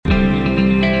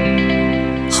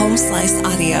Slice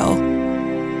Audio.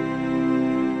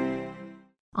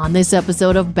 On this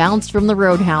episode of Bounce from the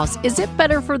Roadhouse, is it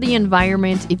better for the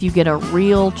environment if you get a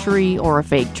real tree or a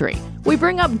fake tree? We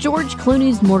bring up George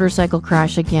Clooney's motorcycle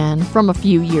crash again from a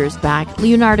few years back.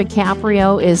 Leonardo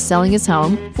DiCaprio is selling his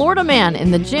home. Florida man in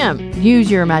the gym.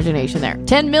 Use your imagination there.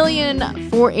 $10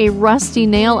 million for a rusty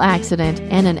nail accident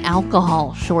and an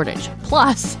alcohol shortage.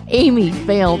 Plus, Amy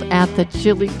failed at the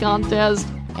chili contest.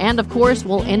 And of course,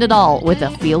 we'll end it all with a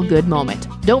feel-good moment.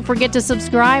 Don't forget to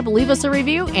subscribe, leave us a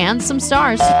review, and some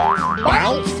stars.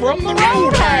 Bounce from the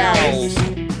Roadhouse!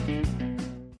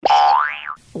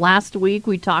 Last week,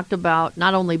 we talked about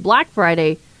not only Black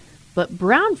Friday, but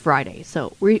Brown Friday.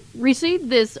 So we received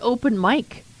this open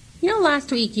mic. You know,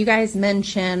 last week you guys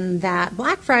mentioned that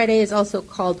Black Friday is also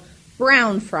called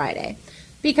Brown Friday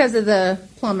because of the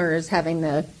plumbers having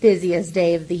the busiest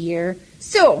day of the year.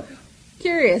 So,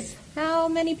 curious, how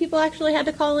many people actually had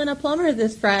to call in a plumber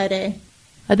this Friday?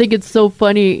 I think it's so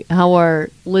funny how our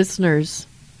listeners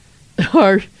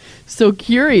are so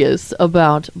curious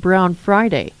about Brown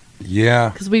Friday. Yeah.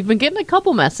 Because we've been getting a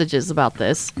couple messages about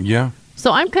this. Yeah.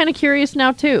 So I'm kind of curious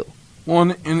now, too.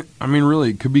 Well, and I mean,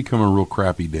 really, it could become a real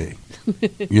crappy day.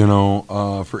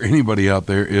 For anybody out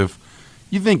there, if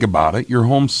you think about it, your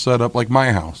home's set up like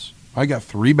my house. I got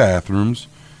 3 bathrooms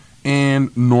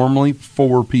and normally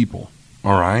 4 people.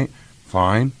 All right,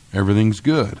 fine, everything's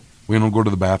good. We don't go to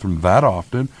the bathroom that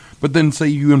often. But then say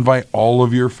you invite all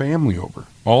of your family over.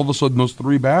 All of a sudden, those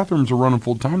 3 bathrooms are running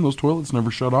full time. Those toilets never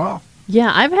shut off.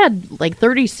 Yeah, I've had like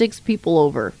 36 people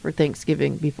over for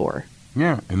Thanksgiving before.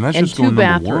 Yeah, and that's and just going 2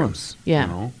 bathrooms. Yeah. You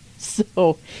know?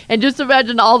 So, and just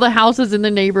imagine all the houses in the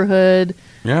neighborhood.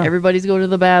 Yeah. Everybody's going to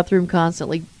the bathroom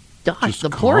constantly. Gosh, Just the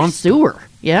poor constant. sewer.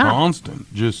 Yeah.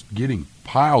 Constant. Just getting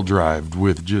pile drived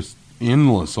with just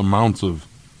endless amounts of,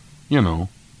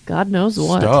 God knows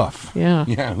what. stuff. Yeah.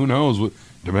 Yeah, who knows?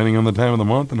 Depending on the time of the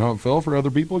month and how it fell for other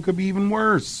people, it could be even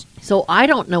worse. So I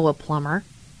don't know a plumber.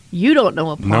 You don't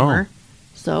know a plumber. No.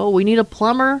 So we need a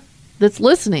plumber that's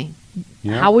listening.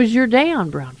 Yeah. How was your day on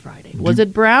Brown Friday? Was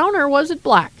it brown or was it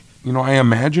black? I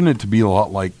imagine it to be a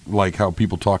lot like how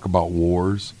people talk about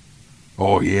wars.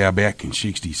 Oh, yeah, back in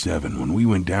 67 when we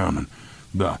went down and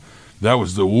that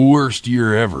was the worst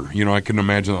year ever. I can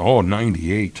imagine,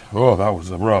 98. Oh, that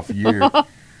was a rough year.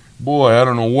 Boy, I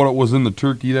don't know what it was in the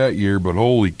turkey that year, but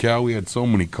holy cow, we had so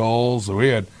many calls. So we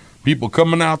had people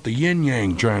coming out the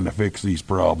yin-yang trying to fix these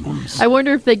problems. I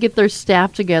wonder if they get their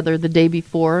staff together the day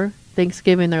before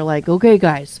Thanksgiving. They're like, okay,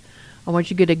 guys, I want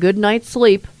you to get a good night's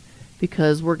sleep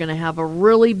because we're going to have a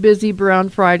really busy Brown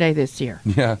Friday this year.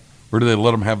 Yeah. Or do they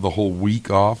let them have the whole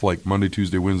week off, like Monday,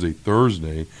 Tuesday, Wednesday,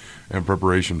 Thursday, in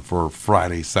preparation for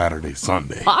Friday, Saturday,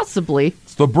 Sunday? Possibly.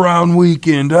 It's the Brown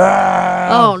weekend.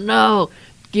 Oh, no.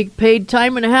 Get paid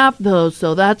time and a half, though,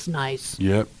 so that's nice.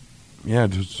 Yep. Yeah,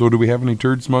 so do we have any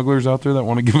turd smugglers out there that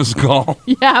want to give us a call?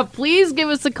 Yeah, please give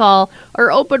us a call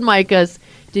or open mic us.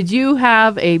 Did you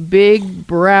have a big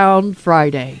Brown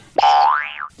Friday?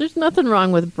 There's nothing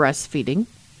wrong with breastfeeding.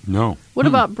 No. What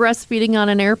about breastfeeding on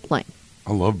an airplane?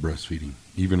 I love breastfeeding,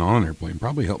 even on an airplane.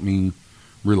 Probably helped me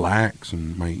relax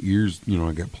and my ears,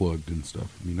 I got plugged and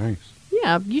stuff. It'd be nice.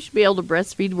 Yeah, you should be able to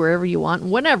breastfeed wherever you want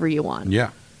and whenever you want. Yeah.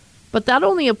 But that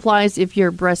only applies if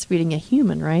you're breastfeeding a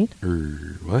human, right?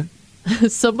 What?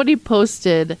 Somebody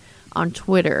posted on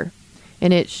Twitter,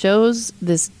 and it shows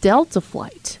this Delta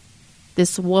flight.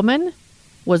 This woman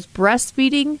was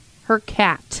breastfeeding her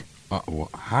cat.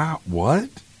 How? What?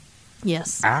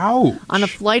 Yes. Ouch. On a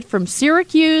flight from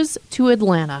Syracuse to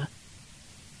Atlanta.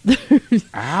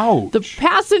 Ouch. The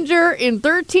passenger in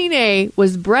 13A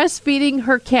was breastfeeding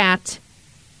her cat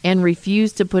and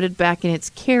refused to put it back in its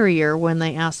carrier when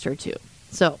they asked her to.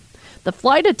 So, the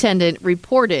flight attendant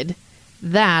reported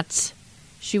that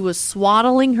she was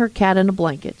swaddling her cat in a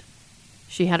blanket.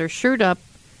 She had her shirt up,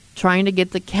 trying to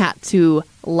get the cat to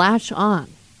latch on.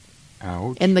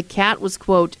 Ouch. And the cat was,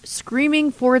 quote,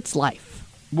 screaming for its life.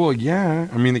 Well, yeah.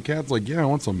 I mean, the cat's like, I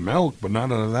want some milk, but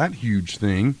not out of that huge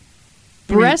thing.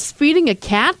 Breastfeeding a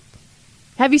cat?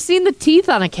 Have you seen the teeth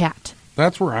on a cat?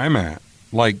 That's where I'm at.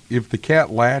 Like, if the cat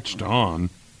latched on,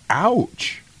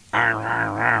 ouch.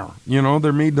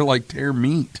 They're made to, tear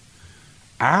meat.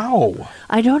 Ow.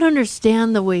 I don't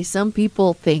understand the way some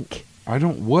people think.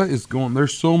 What is going,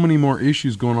 there's so many more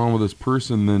issues going on with this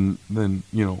person than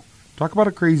talk about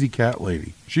a crazy cat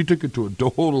lady. She took it to a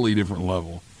totally different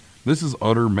level. This is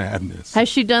utter madness. Has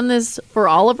she done this for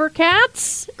all of her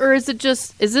cats? Or is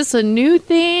this a new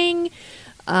thing?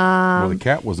 Well, the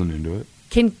cat wasn't into it.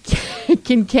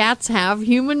 Can cats have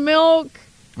human milk?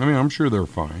 I mean, I'm sure they're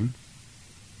fine.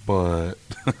 But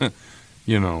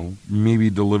maybe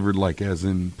delivered like as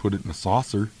in put it in a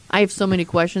saucer. I have so many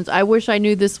questions. I wish I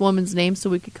knew this woman's name so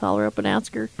we could call her up and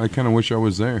ask her. I kind of wish I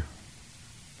was there.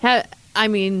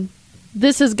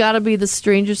 This has got to be the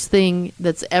strangest thing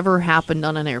that's ever happened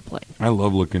on an airplane. I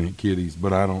love looking at kitties,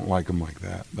 but I don't like them like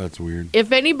that. That's weird.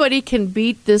 If anybody can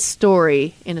beat this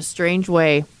story in a strange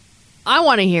way, I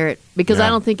want to hear it because I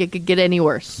don't think it could get any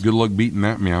worse. Good luck beating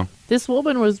that, meow. This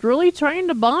woman was really trying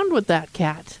to bond with that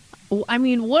cat. I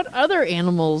mean, what other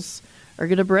animals are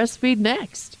going to breastfeed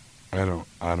next? I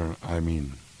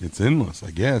mean, it's endless,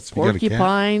 I guess. If you got a cat.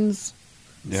 Porcupines,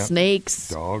 Yep. snakes,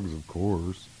 Dogs, of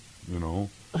course.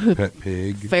 Pet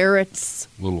pig. ferrets,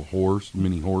 Little horse,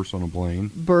 mini horse on a plane.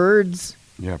 birds,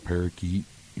 Yeah, parakeet.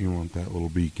 You want that little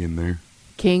beak in there.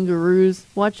 kangaroos.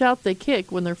 Watch out, they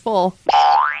kick when they're full.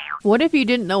 What if you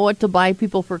didn't know what to buy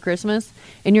people for Christmas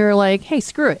and you're like, hey,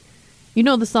 screw it. You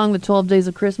know the song, The 12 Days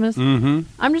of Christmas? Mm-hmm.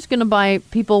 I'm just going to buy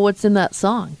people what's in that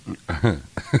song.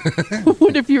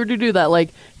 What if you were to do that? Like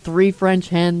 3 French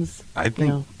hens, I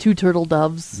think, 2 turtle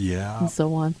doves, yeah. and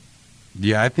so on.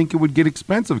 Yeah, I think it would get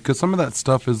expensive because some of that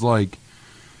stuff is like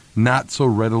not so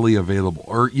readily available.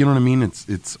 Or, you know what I mean?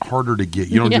 It's harder to get.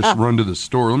 You don't just run to the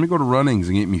store. Let me go to Runnings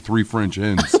and get me 3 French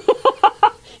hens.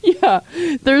 Yeah,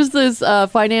 there's this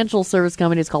financial service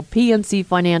company. It's called PNC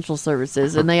Financial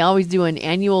Services, and they always do an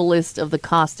annual list of the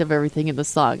cost of everything in the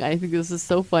song. I think this is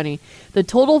so funny. The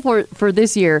total for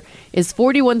this year is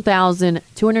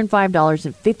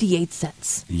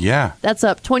 $41,205.58. Yeah. That's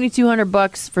up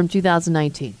 $2,200 from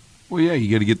 2019. Well, yeah,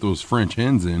 you got to get those French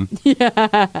hens in.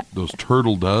 Yeah. Those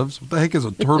turtle doves. What the heck is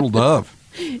a turtle dove?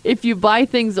 If you buy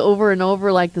things over and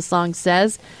over like the song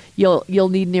says, you'll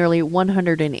need nearly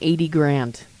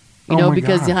 $180,000.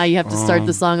 Because gosh. how you have to start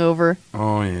the song over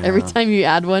every time you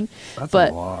add one. That's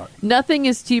but a lot. Nothing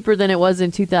is cheaper than it was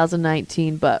in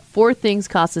 2019. But 4 things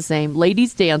cost the same: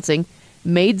 ladies dancing,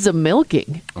 maids a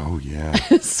milking, Oh, yeah.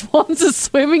 swans a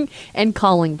swimming, and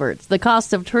calling birds. The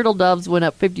cost of turtle doves went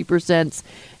up 50%,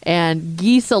 and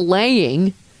geese a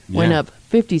laying went up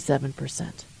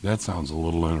 57%. That sounds a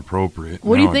little inappropriate.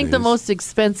 What do you think the nowadays. most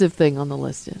expensive thing on the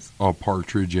list is? A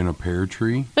partridge in a pear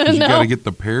tree? 'Cause you got to get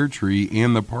the pear tree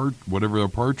and whatever the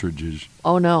partridge is.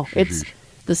 Oh no, it's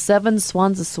the 7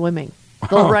 swans a swimming.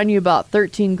 They'll run you about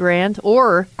 $13,000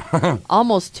 or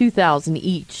almost $2,000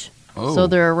 each. Oh. So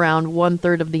they're around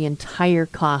 1/3 of the entire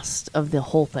cost of the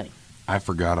whole thing. I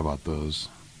forgot about those.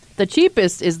 The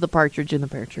cheapest is the partridge in the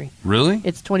pear tree. Really?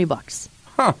 It's $20.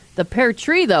 Huh. The pear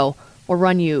tree though will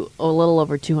run you a little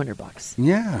over $200.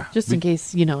 Yeah. Just in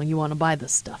case, you want to buy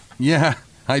this stuff. Yeah,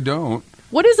 I don't.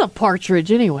 What is a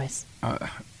partridge anyways?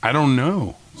 I don't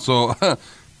know. So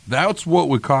that's what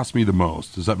would cost me the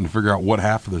most, is having to figure out what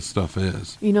half of this stuff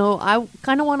is. I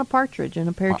kind of want a partridge in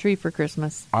a pear tree for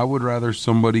Christmas. I would rather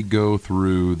somebody go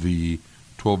through the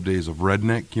 12 Days of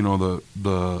Redneck,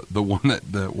 the one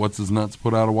that What's His Nuts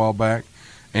put out a while back.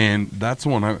 And that's the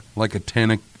one I like, a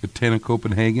 10 of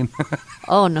Copenhagen.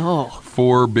 Oh no.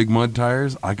 4 big mud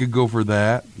tires. I could go for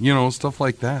that. Stuff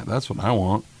like that. That's what I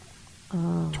want.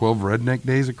 12 Redneck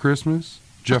Days of Christmas.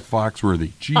 Jeff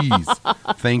Foxworthy. Jeez.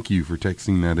 Thank you for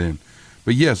texting that in.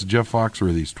 But yes, Jeff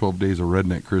Foxworthy's 12 Days of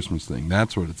Redneck Christmas thing.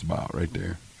 That's what it's about right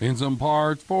there. In some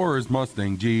parts for his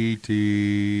Mustang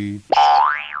GT.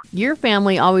 Your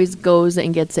family always goes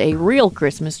and gets a real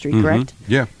Christmas tree, correct?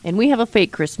 Yeah. And we have a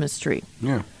fake Christmas tree.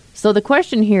 Yeah. So the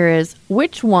question here is,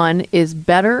 which one is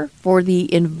better for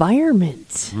the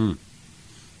environment?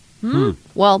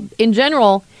 Well, in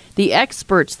general, the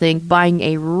experts think buying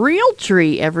a real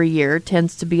tree every year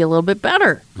tends to be a little bit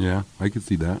better. Yeah, I could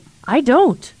see that. I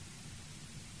don't.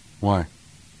 Why?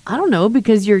 I don't know,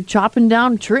 because you're chopping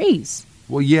down trees.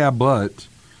 Well, yeah, but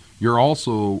you're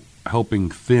also helping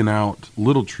thin out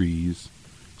little trees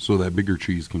so that bigger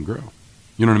trees can grow.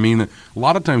 You know what I mean? A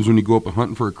lot of times when you go up and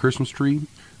hunting for a Christmas tree,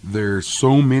 there's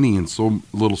so many in so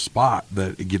little spot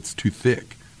that it gets too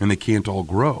thick and they can't all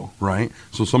grow, right?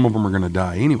 So some of them are going to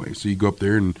die anyway. So you go up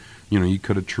there and, you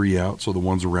cut a tree out so the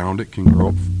ones around it can grow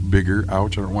up bigger.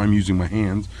 Ouch, I don't know why I'm using my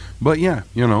hands. But yeah,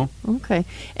 Okay.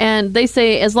 And they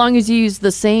say as long as you use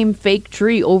the same fake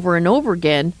tree over and over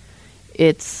again,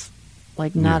 it's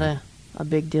like not a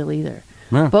big deal either.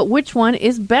 Yeah. But which one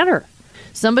is better?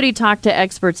 Somebody talked to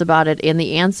experts about it, and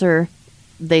the answer,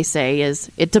 they say,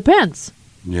 is it depends.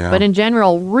 Yeah. But in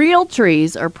general, real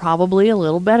trees are probably a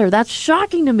little better. That's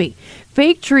shocking to me.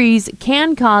 Fake trees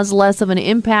can cause less of an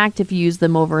impact if you use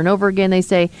them over and over again, they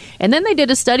say. And then they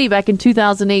did a study back in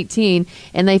 2018,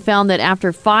 and they found that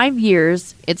after 5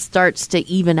 years, it starts to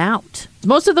even out.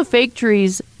 Most of the fake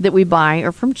trees that we buy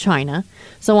are from China.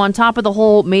 So on top of the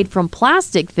whole made from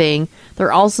plastic thing,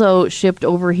 they're also shipped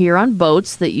over here on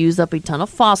boats that use up a ton of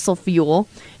fossil fuel.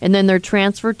 And then they're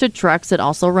transferred to trucks that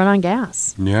also run on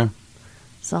gas. Yeah.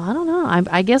 So I don't know.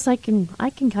 I guess I can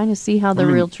kind of see how the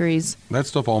real trees. That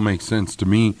stuff all makes sense to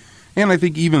me. And I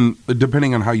think even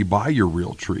depending on how you buy your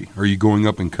real tree, are you going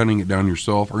up and cutting it down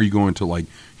yourself? Are you going to, like,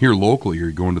 here locally, are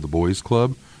you going to the boys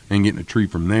club and getting a tree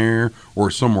from there, or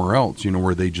somewhere else,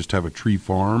 where they just have a tree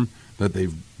farm that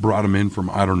they've brought them in from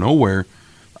I don't know where?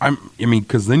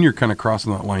 Because then you're kind of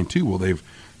crossing that line too. Well, they've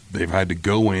had to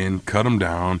go in, cut them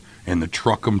down, and then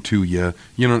truck them to you.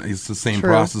 It's the same True.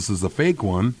 process as the fake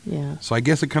one. Yeah. So I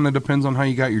guess it kind of depends on how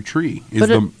you got your tree.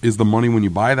 Is the money when you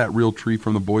buy that real tree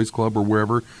from the boys club or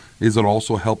wherever, is it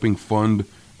also helping fund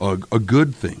a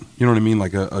good thing? You know what I mean?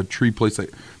 Like a tree place that,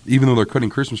 even though they're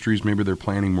cutting Christmas trees, maybe they're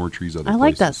planting more trees other I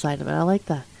like that places. side of it. I like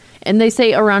that. And they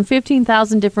say around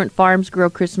 15,000 different farms grow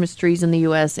Christmas trees in the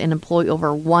U.S. and employ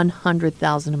over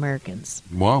 100,000 Americans.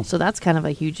 Wow. So that's kind of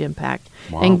a huge impact.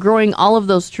 Wow. And growing all of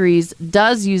those trees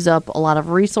does use up a lot of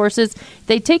resources.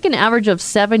 They take an average of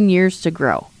 7 years to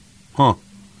grow, Huh.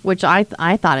 which I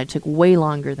thought it took way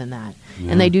longer than that.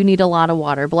 Yeah. And they do need a lot of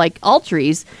water. But like all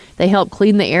trees, they help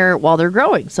clean the air while they're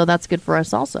growing. So that's good for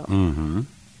us also. Mm-hmm.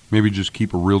 Maybe just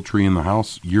keep a real tree in the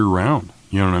house year round.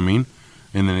 You know what I mean?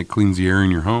 And then it cleans the air in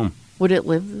your home. Would it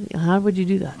live? How would you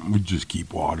do that? We just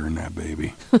keep watering that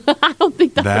baby. I don't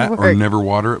think that would Or work. never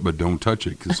water it, but don't touch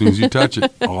it. 'Cause as soon as you touch it,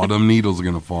 all them needles are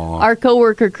going to fall off. Our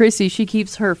coworker Chrissy, she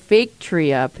keeps her fake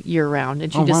tree up year round,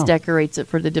 and she Oh, just wow. decorates it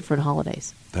for the different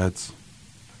holidays.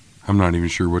 I'm not even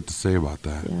sure what to say about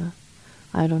that. Yeah,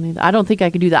 I don't think I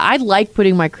could do that. I like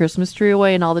putting my Christmas tree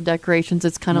away and all the decorations.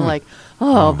 It's kind of like,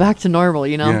 back to normal,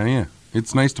 Yeah.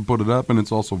 It's nice to put it up, and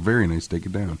it's also very nice to take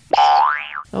it down.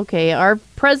 Okay, our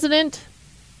president,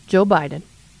 Joe Biden,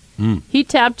 he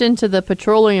tapped into the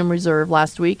petroleum reserve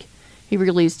last week. He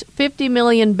released 50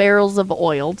 million barrels of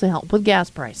oil to help with gas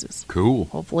prices. Cool.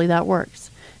 Hopefully that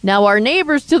works. Now, our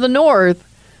neighbors to the north,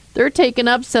 they're taking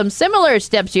up some similar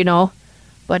steps,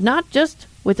 but not just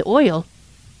with oil.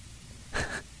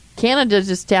 Canada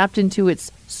just tapped into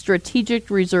its strategic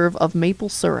reserve of maple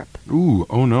syrup. Ooh,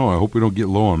 oh no, I hope we don't get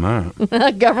low on that.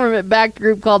 A government-backed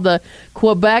group called the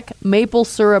Quebec Maple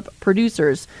Syrup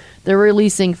Producers. They're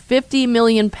releasing 50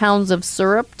 million pounds of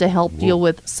syrup to help deal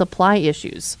with supply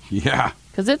issues. Yeah.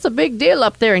 Because it's a big deal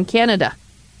up there in Canada.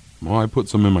 Well, I put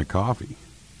some in my coffee.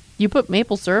 You put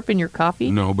maple syrup in your coffee?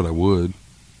 No, but I would.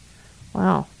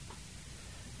 Wow.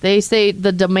 They say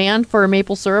the demand for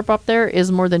maple syrup up there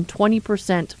is more than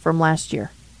 20% from last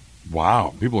year.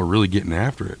 Wow, people are really getting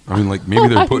after it. I mean, like maybe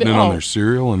they're putting it on know. their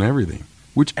cereal and everything,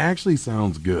 which actually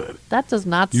sounds good. That does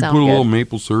not You sound put a good. little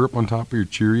maple syrup on top of your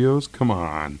Cheerios? Come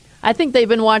on. I think they've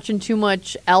been watching too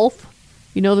much Elf.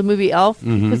 You know the movie Elf?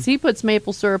 Because he puts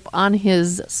maple syrup on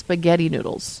his spaghetti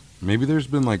noodles. Maybe there's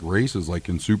been like races, like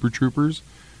in Super Troopers,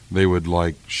 they would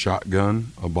like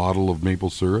shotgun a bottle of maple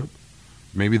syrup.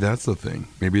 Maybe that's the thing.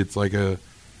 Maybe it's like they're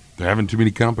having too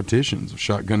many competitions of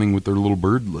shotgunning with their little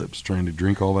bird lips, trying to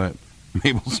drink all that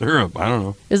maple syrup. I don't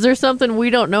know. Is there something we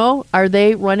don't know? Are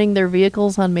they running their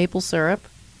vehicles on maple syrup?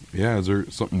 Yeah, is there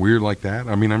something weird like that?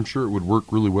 I mean, I'm sure it would work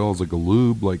really well as like a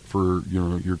lube, like for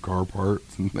your car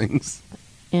parts and things.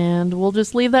 And we'll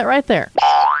just leave that right there.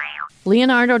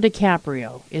 Leonardo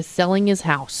DiCaprio is selling his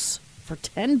house for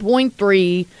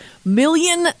 $10.3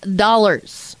 million.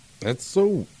 That's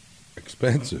so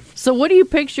expensive. So what do you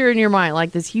picture in your mind?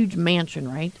 Like this huge mansion,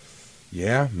 right?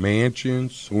 Yeah, mansion,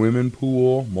 swimming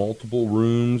pool, multiple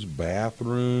rooms,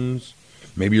 bathrooms.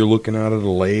 Maybe you're looking out at a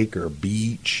lake or a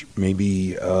beach.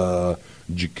 Maybe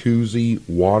jacuzzi,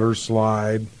 water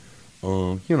slide.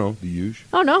 The usual.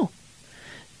 Oh, no.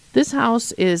 This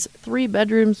house is 3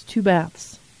 bedrooms, 2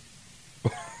 baths.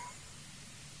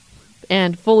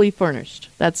 And fully furnished.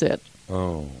 That's it.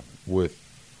 Oh, with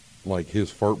like his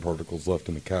fart particles left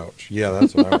in the couch. Yeah,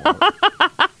 that's what I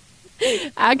want.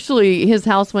 Actually, his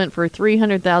house went for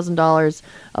 $300,000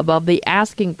 above the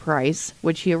asking price,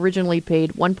 which he originally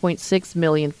paid $1.6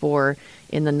 million for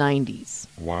in the 90s.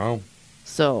 Wow.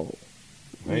 So,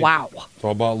 Hey, wow. It's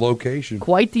all about location.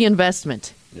 Quite the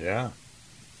investment. Yeah.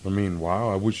 I mean, wow.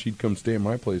 I wish he'd come stay at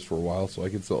my place for a while so I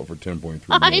could sell it for $10.3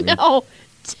 I million. know.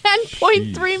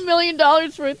 $10.3 Jeez.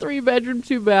 million for a 3 bedroom,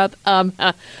 2 bath.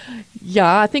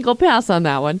 Yeah, I think I'll pass on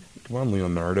that one. Come on,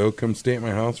 Leonardo, come stay at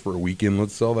my house for a weekend.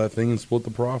 Let's sell that thing and split the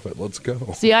profit. Let's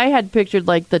go. See, I had pictured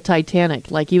like the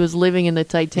Titanic, like he was living in the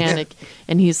Titanic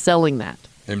and he's selling that.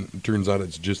 And it turns out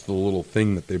it's just the little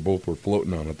thing that they both were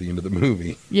floating on at the end of the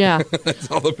movie. Yeah.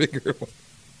 That's all the bigger one.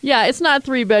 Yeah, it's not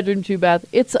 3-bedroom, 2-bath.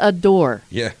 It's a door.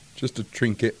 Yeah, just a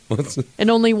trinket.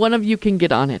 And only one of you can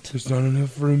get on it. There's not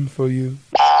enough room for you.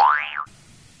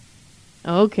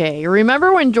 Okay,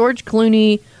 remember when George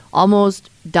Clooney almost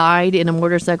died in a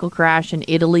motorcycle crash in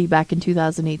Italy back in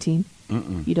 2018?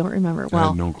 You don't remember? I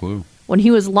had no clue. When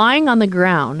he was lying on the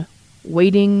ground,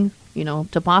 waiting,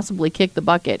 to possibly kick the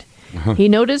bucket, he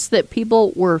noticed that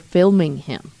people were filming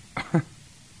him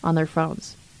on their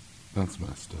phones. That's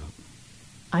messed up.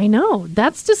 I know.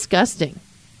 That's disgusting.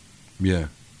 Yeah.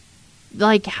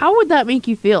 Like, how would that make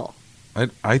you feel?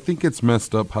 I think it's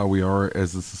messed up how we are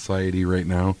as a society right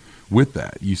now with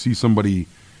that. You see somebody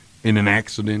in an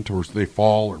accident or they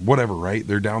fall or whatever, right?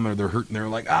 They're down there, they're hurting, they're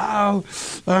like, oh,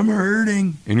 I'm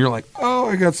hurting. And you're like, oh,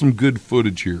 I got some good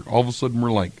footage here. All of a sudden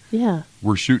we're like, yeah,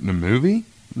 we're shooting a movie?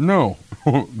 No.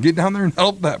 Get down there and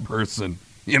help that person,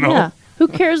 Yeah. Who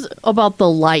cares about the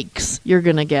likes you're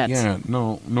going to get? Yeah,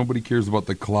 no, nobody cares about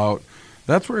the clout.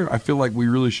 That's where I feel like we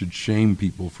really should shame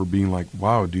people for being like,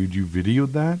 wow, dude, you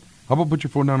videoed that? How about put your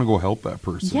phone down and go help that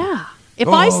person? Yeah. If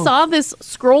I saw this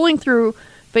scrolling through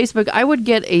Facebook, I would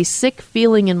get a sick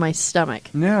feeling in my stomach.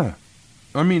 Yeah.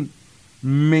 I mean,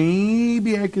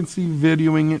 maybe I can see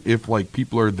videoing it if, like,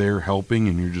 people are there helping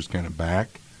and you're just kind of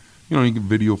back. You get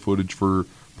video footage for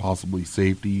possibly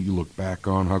safety. You look back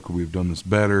on how could we have done this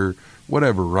better,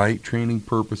 whatever, right? Training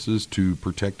purposes to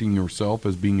protecting yourself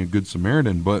as being a good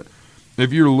Samaritan. But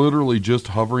if you're literally just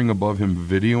hovering above him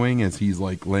videoing as he's,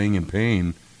 like, laying in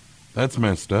pain, that's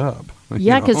messed up.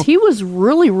 Yeah, because he was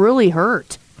really, really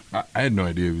hurt. I had no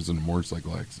idea he was in a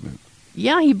motorcycle accident.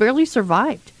 Yeah, he barely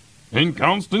survived. In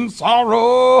constant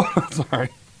sorrow. Sorry.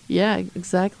 Yeah,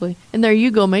 exactly. And there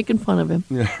you go, making fun of him.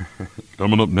 Yeah.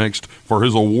 Coming up next, for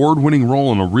his award-winning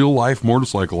role in a real-life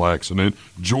motorcycle accident,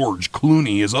 George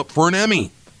Clooney is up for an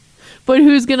Emmy. But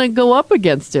who's going to go up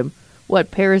against him?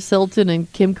 What, Paris Hilton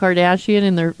and Kim Kardashian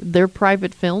in their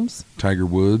private films? Tiger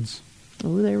Woods.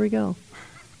 Oh, there we go.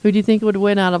 Who do you think would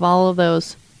win out of all of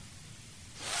those?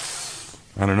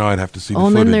 I don't know. I'd have to see the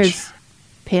and footage. then there's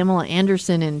Pamela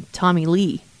Anderson and Tommy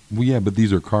Lee. Well, yeah, but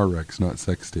these are car wrecks, not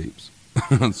sex tapes.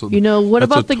 So what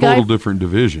about the guy? That's a total different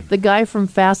division. The guy from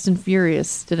Fast and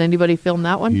Furious. Did anybody film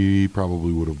that one? He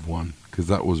probably would have won because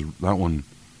that one.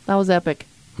 That was epic.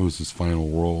 That was his final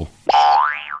role.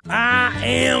 I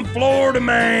am Florida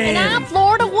man. And I'm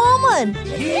Florida woman.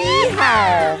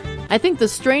 Yeehaw. I think the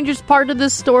strangest part of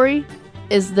this story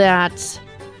is that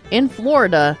in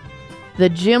Florida, the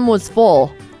gym was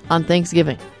full on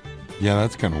Thanksgiving. Yeah,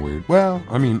 that's kind of weird. Well,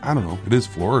 I mean, I don't know. It is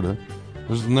Florida.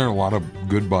 Isn't there a lot of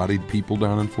good-bodied people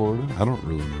down in Florida? I don't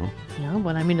really know. Yeah,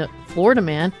 but I mean, a Florida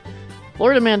man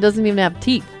doesn't even have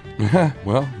teeth.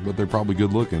 Well, but they're probably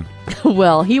good looking.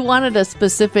 Well, he wanted a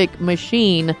specific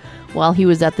machine while he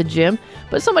was at the gym,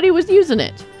 but somebody was using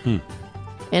it.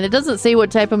 And it doesn't say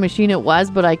what type of machine it was,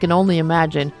 but I can only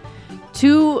imagine.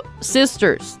 2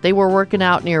 sisters, they were working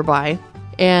out nearby,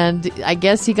 and I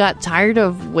guess he got tired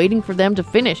of waiting for them to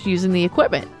finish using the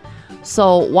equipment.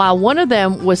 So while one of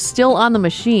them was still on the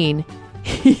machine,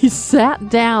 he sat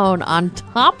down on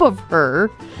top of her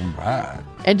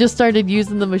and just started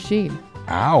using the machine.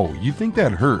 Ow, you think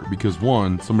that hurt because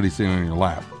 1, somebody's sitting on your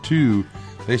lap. 2,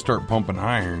 they start pumping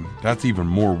iron. That's even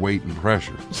more weight and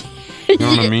pressure. You know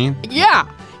what I mean? Yeah.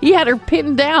 He had her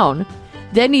pinned down.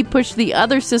 Then he pushed the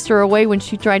other sister away when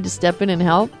she tried to step in and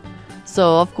help.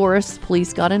 So, of course,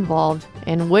 police got involved.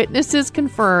 And witnesses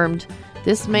confirmed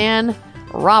this man,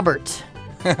 Robert,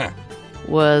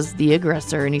 was the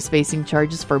aggressor, and he's facing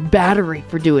charges for battery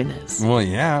for doing this. Well,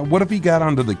 yeah. What if he got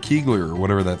onto the Kegler or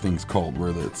whatever that thing's called, where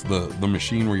it's the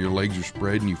machine where your legs are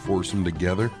spread and you force them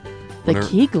together? The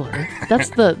Kegler? That's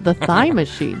the thigh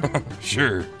machine.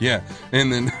 Sure, yeah.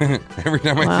 And then every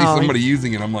time I see somebody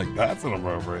using it, I'm like, that's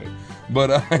inappropriate.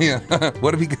 But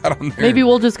what if he got on there? Maybe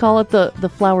we'll just call it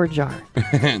the flour jar.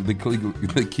 the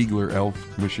Kegler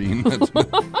elf machine.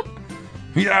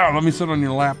 Yeah, let me sit on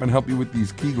your lap and help you with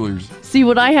these Keglers. See,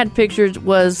 what I had pictured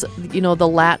was, the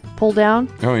lat pull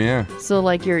down. Oh, yeah. So,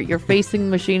 like, you're facing the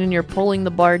machine and you're pulling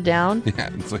the bar down. Yeah,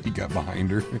 and so he got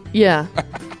behind her. Yeah.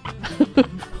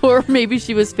 Or maybe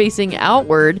she was facing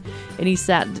outward and he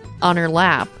sat on her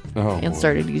lap and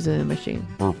started using the machine.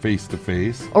 Or face to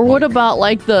face. Or what about,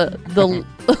 like, the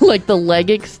like the leg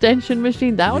extension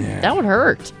machine? That would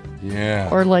hurt. Yeah.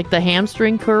 Or like the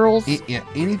hamstring curls. Yeah,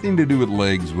 anything to do with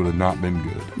legs would have not been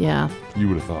good. Yeah. You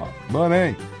would have thought. But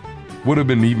hey, Would have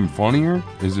been even funnier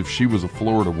is if she was a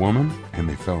Florida woman and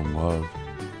they fell in love.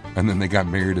 And then they got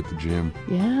married at the gym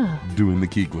Yeah. doing the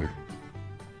Keegler.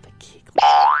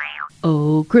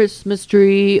 Oh, Christmas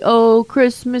tree,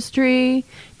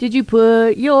 did you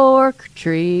put your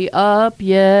tree up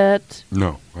yet?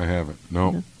 No, I haven't.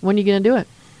 No. When are you going to do it?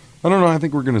 I don't know. I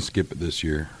think we're going to skip it this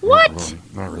year. What?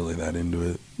 Not really that into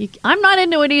it. I'm not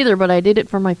into it either, but I did it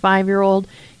for my 5-year-old.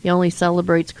 He only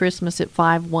celebrates Christmas at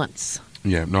 5 once.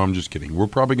 Yeah, no, I'm just kidding. We're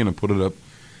probably going to put it up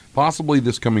possibly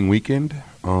this coming weekend.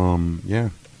 Yeah.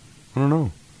 I don't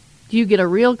know. Do you get a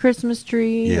real Christmas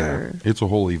tree? Yeah, Or? it's a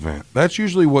whole event. That's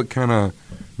usually what kind of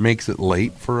makes it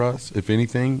late for us, if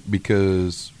anything,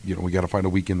 because, we got to find a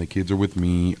weekend the kids are with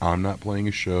me. I'm not playing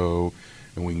a show,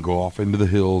 and we can go off into the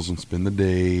hills and spend the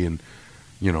day and,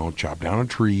 chop down a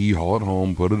tree, haul it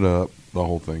home, put it up, the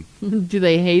whole thing. Do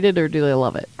they hate it or do they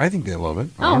love it? I think they love it.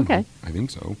 Oh, okay. I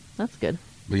think so. That's good.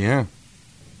 But yeah.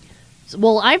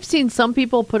 Well, I've seen some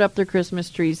people put up their Christmas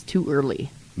trees too early.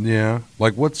 Yeah.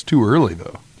 Like, what's too early,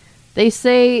 though? They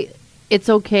say it's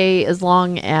okay as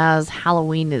long as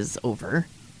Halloween is over.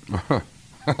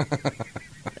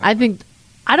 I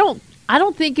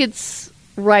don't think it's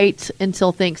right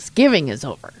until Thanksgiving is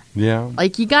over. Yeah.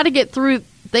 Like, you got to get through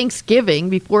Thanksgiving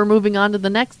before moving on to the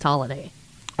next holiday.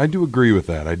 I do agree with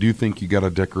that. I do think you got to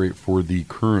decorate for the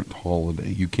current holiday.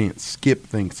 You can't skip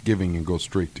Thanksgiving and go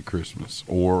straight to Christmas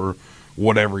or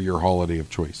whatever your holiday of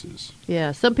choice is.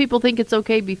 Yeah, some people think it's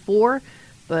okay before,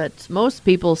 but most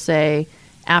people say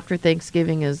after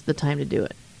Thanksgiving is the time to do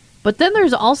it. But then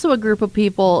there's also a group of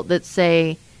people that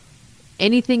say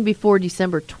anything before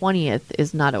December 20th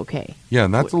is not okay. Yeah,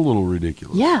 and that's a little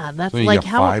ridiculous. Yeah, that's so you like got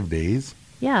how 5 days.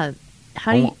 Yeah,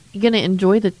 how are you going to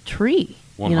enjoy the tree?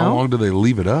 Well, how long do they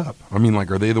leave it up? I mean,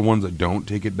 like, are they the ones that don't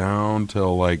take it down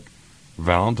till like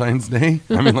Valentine's Day?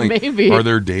 I mean, like, Maybe. Are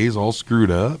their days all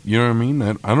screwed up? You know what I mean?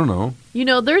 I don't know.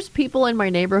 There's people in my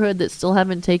neighborhood that still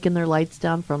haven't taken their lights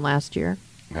down from last year.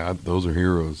 God, those are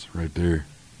heroes right there.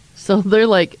 So they're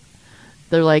like,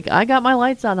 I got my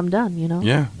lights out, I'm done,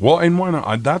 Yeah. Well, and why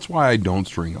not? That's why I don't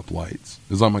string up lights.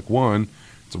 Is I'm like, one,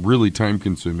 it's really time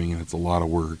consuming and it's a lot of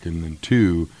work, and then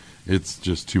two, it's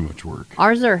just too much work.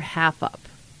 Ours are half up.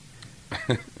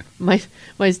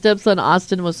 My stepson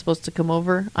Austin was supposed to come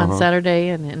over on Saturday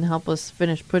and help us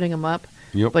finish putting them up.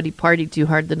 Yep. But he partied too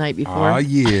hard the night before. Ah,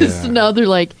 yeah. So now they're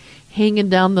like hanging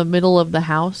down the middle of the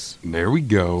house. There we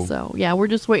go. So yeah, we're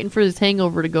just waiting for his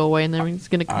hangover to go away, and then he's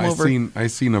gonna come over. I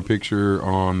seen a picture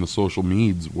on the social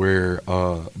medias where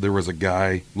there was a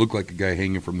guy, looked like a guy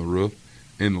hanging from the roof,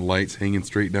 and the lights hanging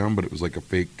straight down, but it was like a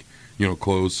fake,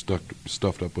 clothes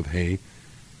stuffed up with hay.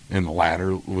 And the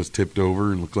ladder was tipped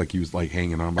over and looked like he was like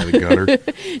hanging on by the gutter.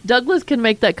 Douglas can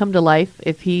make that come to life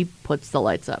if he puts the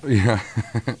lights up. Yeah,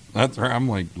 that's right. I'm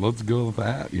like, let's go with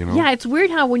that, Yeah, it's weird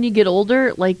how when you get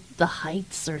older, like the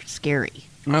heights are scary.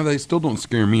 No, they still don't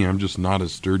scare me. I'm just not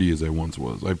as sturdy as I once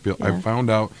was. I found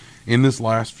out in this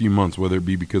last few months, whether it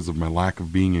be because of my lack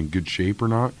of being in good shape or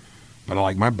not, but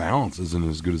like my balance isn't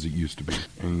as good as it used to be,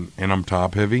 and I'm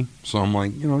top heavy, so I'm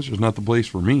like, it's just not the place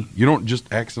for me. You don't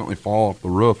just accidentally fall off the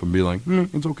roof and be like,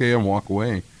 it's okay, and walk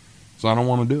away. So I don't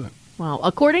want to do it. Well,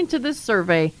 according to this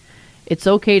survey, it's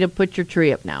okay to put your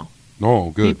tree up now. Oh,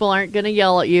 good. People aren't going to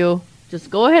yell at you. Just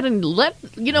go ahead and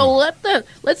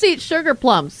let's eat sugar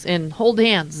plums and hold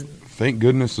hands. Thank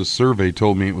goodness the survey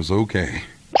told me it was okay.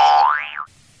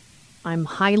 I'm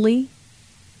highly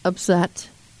upset.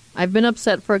 I've been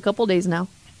upset for a couple days now.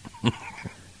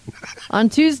 On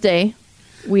Tuesday,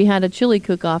 we had a chili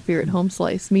cook-off here at Home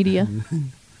Slice Media,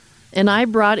 and I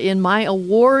brought in my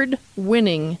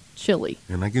award-winning chili.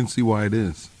 And I can see why it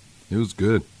is. It was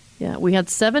good. Yeah, we had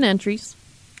 7 entries.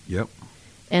 Yep.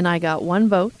 And I got 1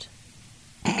 vote,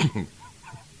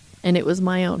 and it was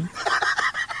my own.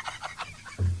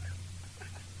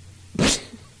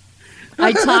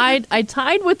 I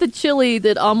tied with the chili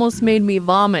that almost made me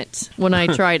vomit when I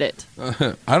tried it.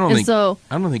 I don't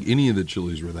think any of the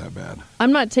chilies were that bad.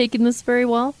 I'm not taking this very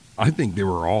well. I think they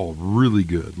were all really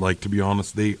good. Like, to be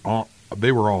honest, they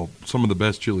were all some of the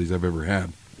best chilies I've ever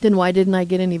had. Then why didn't I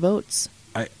get any votes?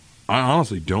 I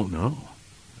honestly don't know.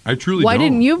 I truly Why don't.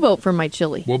 didn't you vote for my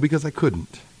chili? Well, because I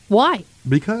couldn't. Why?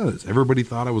 Because everybody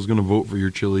thought I was going to vote for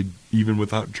your chili even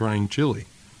without trying chili.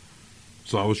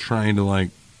 So I was trying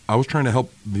to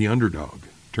help the underdog.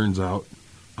 Turns out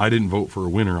I didn't vote for a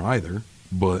winner either,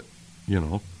 but,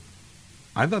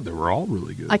 I thought they were all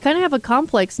really good. I kind of have a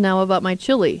complex now about my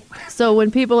chili. So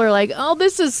when people are like, oh,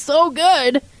 this is so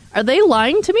good, are they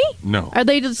lying to me? No. Are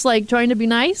they just like trying to be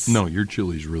nice? No, your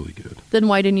chili's really good. Then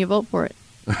why didn't you vote for it?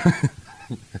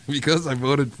 because I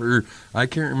voted for, I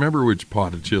can't remember which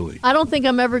pot of chili. I don't think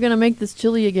I'm ever going to make this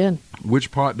chili again.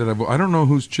 Which pot did I vote? I don't know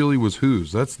whose chili was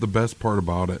whose. That's the best part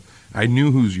about it. I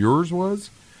knew whose yours was,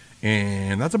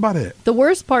 and that's about it. The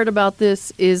worst part about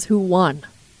this is who won.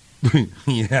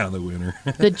 Yeah, the winner.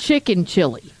 The chicken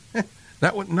chili.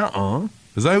 That one, nuh-uh.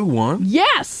 Is that who won?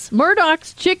 Yes!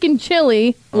 Murdoch's chicken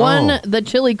chili won the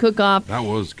chili cook-off. That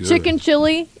was good. Chicken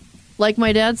chili, like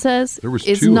my dad says,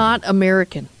 is two. not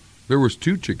American. There was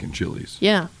 2 chicken chilies.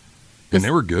 Yeah. And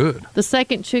they were good. The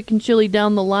second chicken chili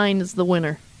down the line is the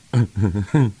winner.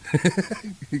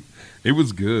 It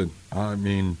was good. I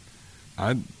mean,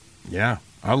 I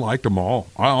liked them all.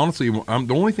 I honestly, the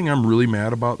only thing I'm really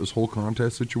mad about this whole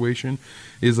contest situation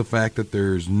is the fact that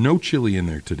there's no chili in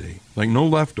there today. Like, no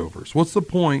leftovers. What's the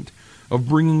point of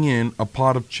bringing in a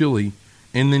pot of chili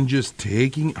and then just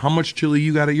taking, how much chili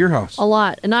you got at your house? A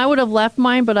lot. And I would have left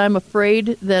mine, but I'm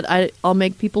afraid that I'll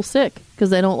make people sick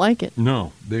because they don't like it.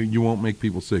 No, you won't make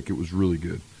people sick. It was really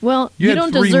good. Well, you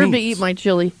don't deserve to eat my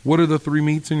chili. What are the 3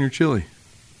 meats in your chili?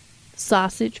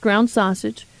 Sausage, ground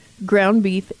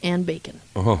beef, and bacon.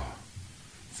 Oh,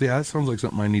 see, that sounds like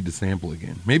something I need to sample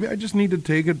again. Maybe I just need to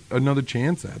take another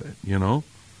chance at it, you know?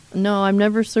 No, I'm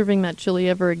never serving that chili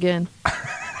ever again.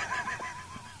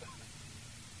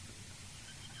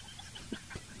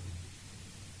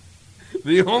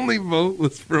 The only vote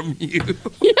was from you.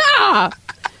 Yeah!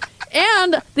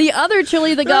 And the other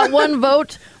chili that got 1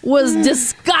 vote was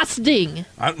disgusting.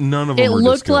 None of them It were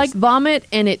looked disgusting. like vomit,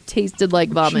 and it tasted like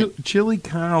vomit. Chili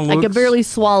kind of looks... I could barely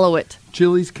swallow it.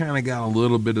 Chili's kind of got a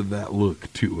little bit of that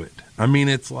look to it. I mean,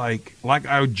 it's like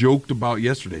I joked about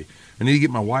yesterday. I need to get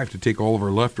my wife to take all of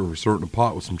our leftovers, sort in a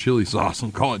pot with some chili sauce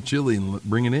and call it chili and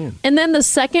bring it in. And then the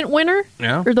second winner,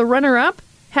 or the runner-up,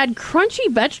 had crunchy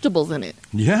vegetables in it.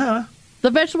 Yeah. The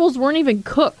vegetables weren't even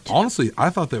cooked. Honestly, I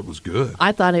thought that was good.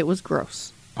 I thought it was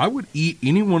gross. I would eat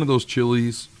any one of those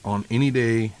chilies on any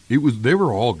day. They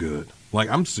were all good.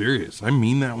 Like, I'm serious. I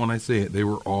mean that when I say it. They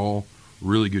were all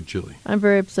really good chili. I'm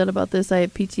very upset about this. I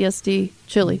have PTSD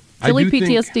chili. Chili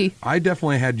PTSD. I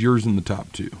definitely had yours in the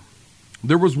top 2.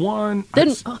 There was one,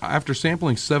 after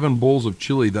sampling 7 bowls of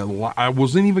chili, that I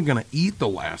wasn't even going to eat the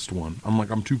last one. I'm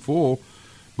like, I'm too full.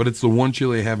 But it's the one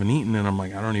chili I haven't eaten, and I'm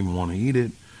like, I don't even want to eat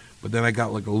it. But then I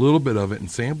got like a little bit of it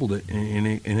and sampled it, and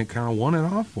it kind of won it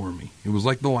off for me. It was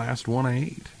like the last one I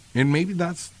ate. And maybe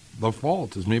that's the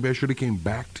fault, is maybe I should have came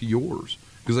back to yours,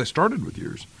 because I started with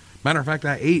yours. Matter of fact,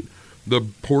 I ate the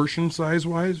portion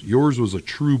size-wise. Yours was a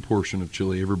true portion of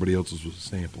chili. Everybody else's was a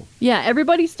sample. Yeah,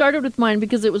 everybody started with mine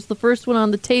because it was the first one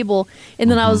on the table, and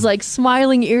then I was like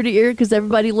smiling ear to ear because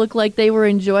everybody looked like they were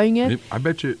enjoying it. I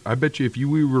bet you if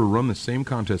we were to run the same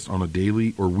contest on a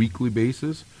daily or weekly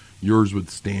basis, yours would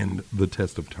stand the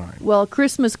test of time. Well,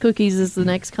 Christmas cookies is the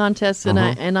next contest, and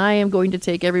I am going to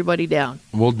take everybody down.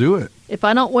 We'll do it. If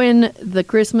I don't win the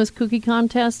Christmas cookie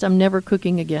contest, I'm never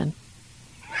cooking again.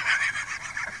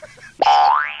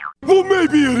 Well,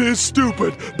 maybe it is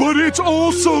stupid, but it's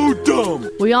also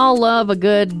dumb. We all love a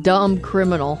good, dumb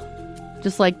criminal.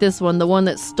 Just like this one, the one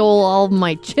that stole all of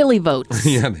my chili votes.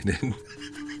 Yeah, they did.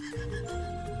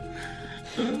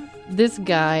 This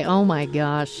guy, oh my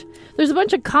gosh. There's a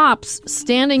bunch of cops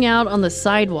standing out on the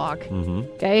sidewalk,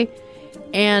 okay?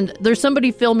 And there's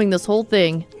somebody filming this whole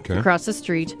thing across the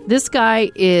street. This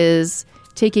guy is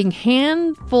taking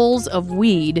handfuls of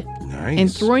weed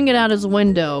and throwing it out his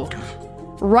window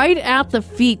right at the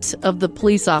feet of the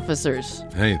police officers.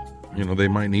 Hey, they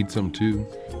might need some too.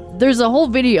 There's a whole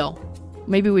video.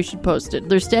 Maybe we should post it.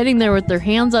 They're standing there with their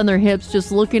hands on their hips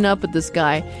just looking up at this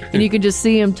guy, and you can just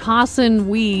see him tossing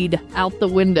weed out the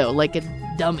window like a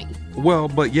dummy. Well,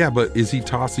 but is he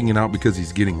tossing it out because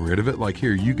he's getting rid of it? Like,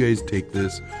 here, you guys take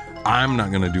this. I'm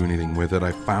not going to do anything with it.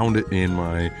 I found it in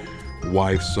my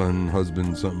wife's, son,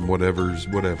 husband, something, whatever.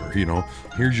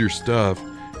 Here's your stuff.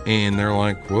 And they're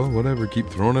like, well, whatever, keep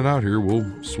throwing it out here. We'll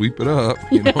sweep it up.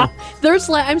 You know?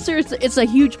 I'm serious. It's a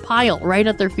huge pile right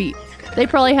at their feet. They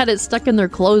probably had it stuck in their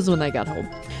clothes when they got home.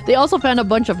 They also found a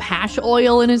bunch of hash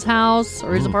oil in his house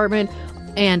or his apartment,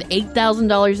 and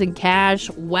 $8,000 in cash,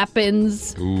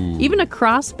 weapons, even a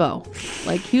crossbow.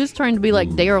 Like, he was trying to be like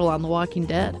Daryl on The Walking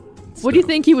Dead. What do you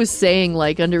think he was saying,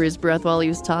 like, under his breath while he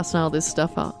was tossing all this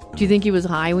stuff out? Do you think he was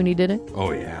high when he did it?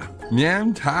 Oh, yeah. Man,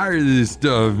 I'm tired of this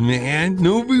stuff, man.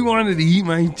 Nobody wanted to eat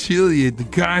my chili at the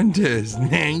contest,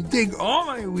 man. You take all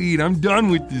my weed. I'm done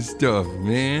with this stuff,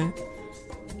 man.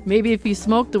 Maybe if he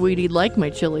smoked the weed, he'd like my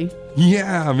chili.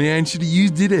 Yeah, man. Should have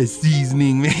used it as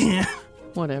seasoning, man.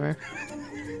 Whatever.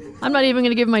 I'm not even going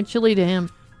to give my chili to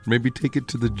him. Maybe take it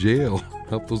to the jail.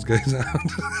 Help those guys out.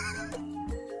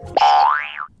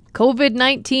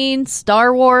 COVID-19,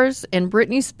 Star Wars, and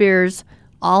Britney Spears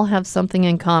all have something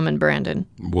in common, Brandon.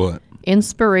 What?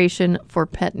 Inspiration for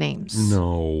pet names.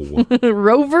 No.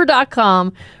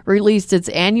 Rover.com released its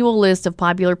annual list of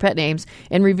popular pet names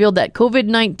and revealed that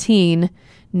COVID-19,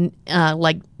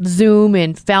 like Zoom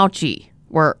and Fauci,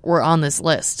 were on this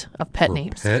list of pet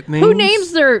names. Pet names? Who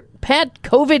names their pet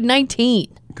COVID-19?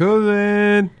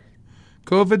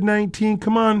 COVID-19.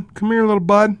 Come on. Come here, little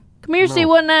bud. Come here,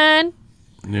 C19.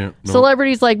 Yeah. No.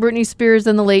 Celebrities like Britney Spears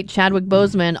and the late Chadwick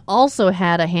Boseman also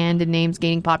had a hand in names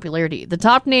gaining popularity. The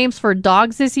top names for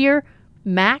dogs this year,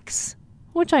 Max,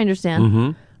 which I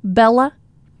understand, Bella,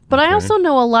 but I also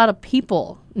know a lot of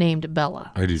people named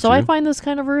Bella. I do so too. I find this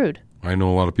kind of rude. I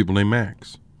know a lot of people named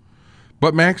Max.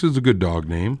 But Max is a good dog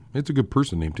name. It's a good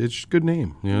person name. It's just a good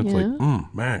name. You know, it's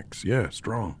like, Max. Yeah,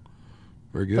 strong.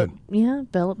 Very good. Yeah,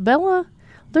 Bella.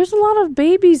 There's a lot of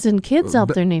babies and kids out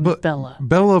there named Bella.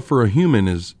 Bella for a human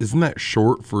isn't that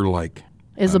short for like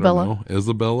Isabella? I don't know,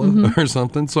 Isabella or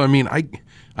something. So I mean,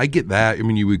 I get that. I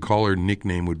mean, you would call her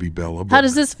nickname would be Bella. But, How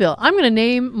does this feel? I'm going to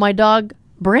name my dog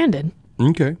Brandon.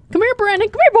 Okay. Come here, Brandon.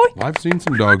 Come here, boy. I've seen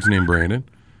some dogs named Brandon.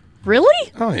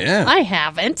 Really? Oh yeah. I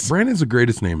haven't. Brandon's the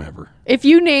greatest name ever. If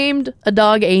you named a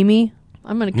dog Amy,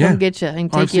 I'm going to come get you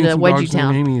and take you to Wedgie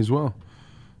Town. Amy as well.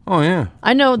 Oh yeah.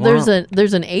 I know there's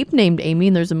an ape named Amy,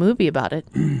 and there's a movie about it.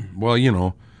 Well, you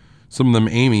know, some of them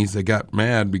Amy's, they got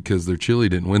mad because their chili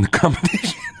didn't win the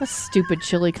competition. A stupid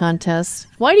chili contest.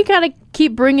 Why do you gotta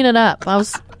keep bringing it up?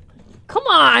 Come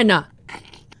on.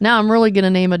 Now I'm really gonna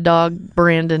name a dog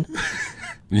Brandon.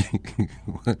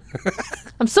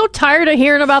 I'm so tired of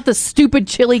hearing about the stupid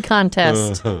chili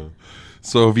contest.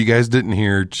 So if you guys didn't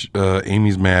hear,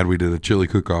 Amy's mad. We did a chili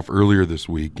cook-off earlier this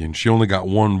week, and she only got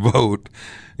one vote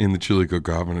in the chili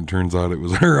cook-off, and it turns out it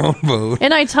was her own vote.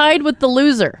 And I tied with the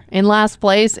loser in last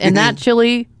place, and that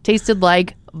chili tasted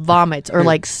like vomit or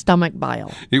like stomach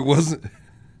bile. It wasn't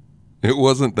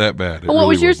that bad. What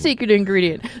was your secret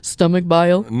ingredient? Stomach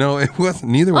bile? No, it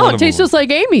wasn't. Neither one Oh, of it them. tastes just like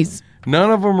Amy's.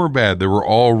 None of them were bad. They were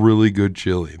all really good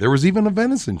chili. There was even a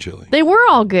venison chili. They were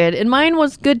all good, and mine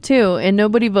was good too, and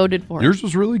nobody voted for it. Yours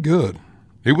was really good.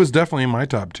 It was definitely in my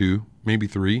top 2, maybe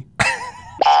 3.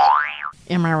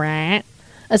 Am I right?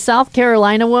 A South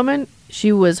Carolina woman,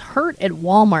 she was hurt at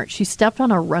Walmart. She stepped on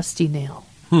a rusty nail.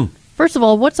 First of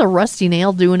all, what's a rusty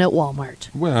nail doing at Walmart?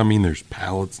 Well, I mean, there's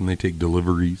pallets and they take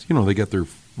deliveries. You know, they got their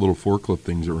little forklift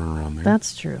things that run around there.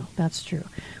 That's true.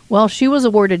 Well, she was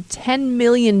awarded $10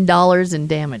 million in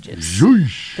damages.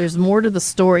 Sheesh. There's more to the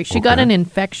story. She got an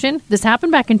infection. This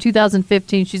happened back in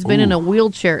 2015. She's been in a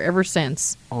wheelchair ever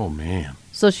since. Oh, man.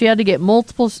 So she had to get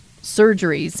multiple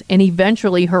surgeries, and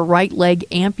eventually her right leg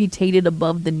amputated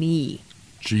above the knee.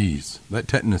 Jeez, that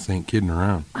tetanus ain't kidding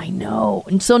around. I know.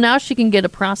 And so now she can get a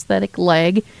prosthetic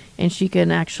leg, and she can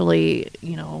actually,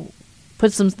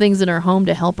 put some things in her home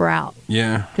to help her out.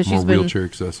 Yeah, because more she's been wheelchair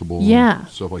accessible. Yeah, and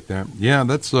stuff like that. Yeah,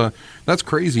 that's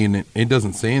crazy, and it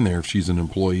doesn't say in there if she's an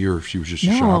employee or if she was just a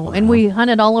shopper. No, and we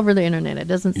hunted all over the internet. It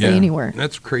doesn't say anywhere.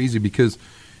 That's crazy because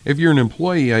if you're an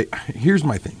employee, here's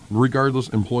my thing: regardless,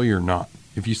 employee or not,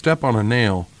 if you step on a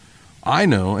nail, I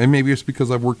know, and maybe it's because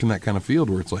I've worked in that kind of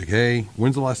field where it's like, hey,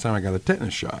 when's the last time I got a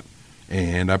tetanus shot?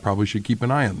 And I probably should keep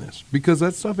an eye on this because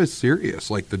that stuff is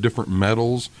serious. Like the different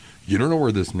metals, you don't know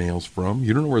where this nail's from.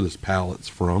 You don't know where this pallet's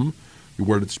from,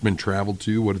 where it's been traveled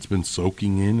to, what it's been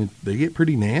soaking in. They get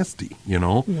pretty nasty,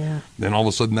 Yeah. Then all of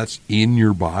a sudden that's in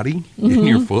your body, in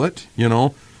your foot,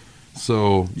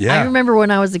 So, yeah. I remember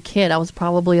when I was a kid, I was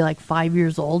probably like 5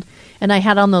 years old, and I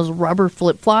had on those rubber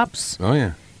flip-flops. Oh,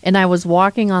 yeah. And I was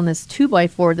walking on this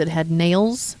 2x4 that had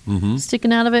nails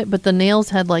sticking out of it, but the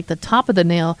nails had like the top of the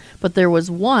nail, but there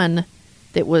was one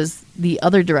that was the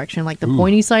other direction, like the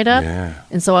pointy side up. Yeah.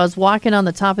 And so I was walking on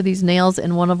the top of these nails,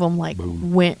 and one of them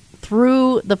went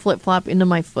through the flip-flop into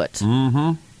my foot.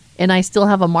 Mm-hmm. And I still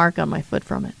have a mark on my foot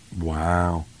from it.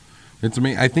 Wow. It's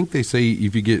amazing. I think they say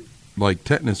if you get like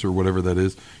tetanus or whatever that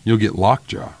is, you'll get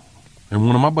lockjaw. And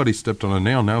one of my buddies stepped on a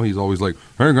nail. Now he's always like,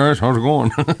 hey, guys, how's it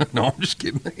going? No, I'm just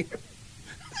kidding.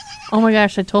 Oh, my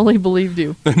gosh, I totally believed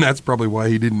you. And that's probably why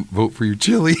he didn't vote for your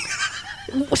chili.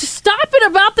 Stop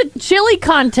it about the chili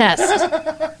contest.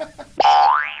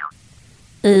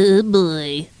 Oh,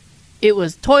 boy. It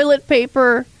was toilet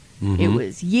paper. It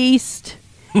was yeast.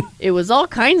 It was all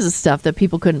kinds of stuff that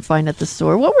people couldn't find at the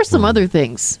store. What were some other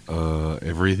things?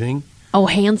 Everything. Oh,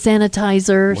 hand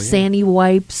sanitizer, Sandy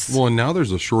wipes. Well, and now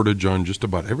there's a shortage on just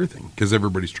about everything because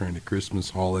everybody's trying to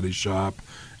Christmas holiday shop,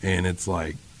 and it's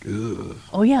like, ugh.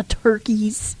 Oh, yeah,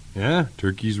 turkeys. Yeah,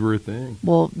 turkeys were a thing.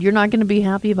 Well, you're not going to be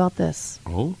happy about this.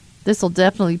 Oh? This will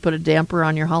definitely put a damper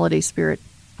on your holiday spirit.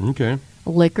 Okay.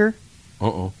 Liquor.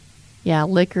 Uh-oh. Yeah,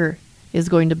 liquor is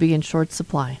going to be in short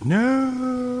supply.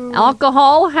 No.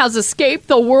 Alcohol has escaped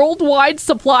the worldwide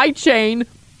supply chain.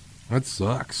 That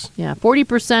sucks. Yeah,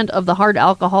 40% of the hard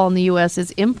alcohol in the U.S.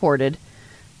 is imported.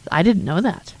 I didn't know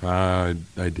that. I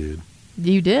did.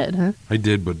 You did, huh? I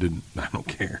did, but didn't. I don't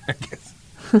care, I guess.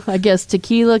 I guess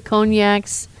tequila,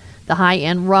 cognacs, the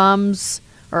high-end rums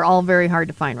are all very hard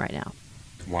to find right now.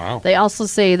 Wow. They also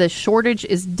say the shortage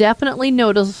is definitely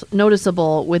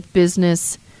noticeable, with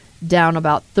business down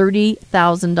about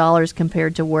 $30,000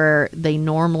 compared to where they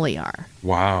normally are.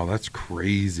 Wow, that's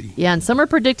crazy. Yeah, and some are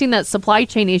predicting that supply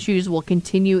chain issues will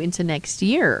continue into next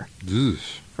year Ugh.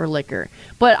 for liquor.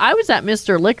 But I was at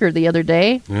Mr. Liquor the other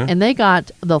day, Yeah. and they got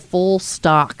the full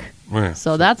stock. Yeah.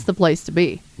 So that's the place to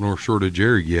be. No shortage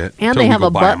here yet. And Till they we have go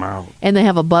a buy 'em out. and they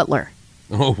have a butler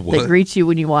Oh, that what? greets you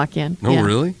when you walk in. No, Yeah.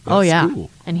 really? Oh That's yeah. cool.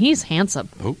 And he's handsome.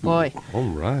 Oh, Boy. All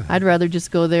right. I'd rather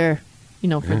just go there,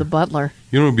 for the butler.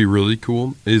 You know what would be really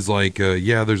cool is like,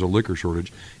 there's a liquor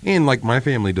shortage. And like my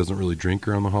family doesn't really drink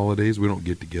around the holidays. We don't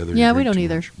get together. and Yeah, we drink don't too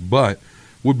either. much. But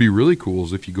would be really cool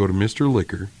is if you go to Mr.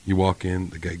 Liquor, you walk in,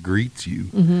 the guy greets you.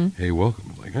 Mm-hmm. Hey, welcome.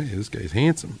 It's like, hey, this guy's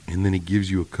handsome. And then he gives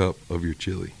you a cup of your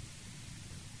chili.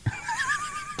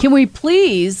 Can we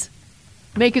please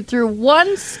make it through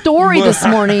one story this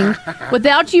morning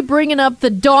without you bringing up the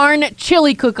darn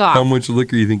chili How cook-off? much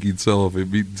liquor you think you'd sell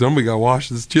if somebody got washed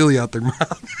this chili out their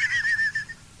mouth?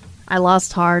 I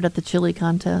lost hard at the chili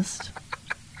contest.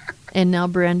 And now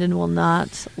Brandon will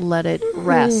not let it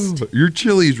rest. Your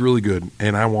chili is really good,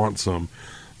 and I want some.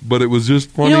 But it was just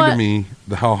funny know to what? me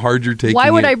how hard you're taking Why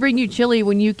would it. I bring you chili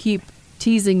when you keep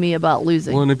teasing me about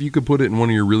losing? Well, and if you could put it in one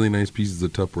of your really nice pieces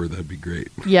of Tupperware, that'd be great.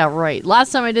 Yeah, right.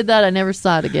 Last time I did that, I never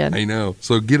saw it again. I know.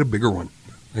 So get a bigger one.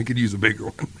 I could use a bigger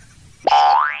one.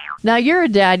 Now, you're a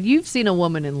dad. You've seen a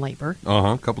woman in labor.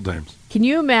 A couple times. Can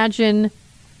you imagine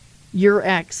your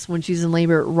ex, when she's in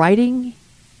labor, riding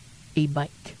a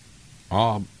bike?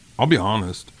 I'll be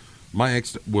honest. My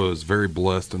ex was very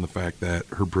blessed in the fact that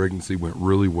her pregnancy went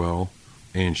really well,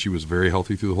 and she was very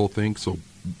healthy through the whole thing. So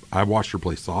I watched her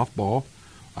play softball.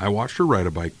 I watched her ride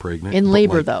a bike pregnant. In But,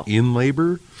 labor, like, though. In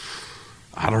labor?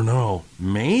 I don't know.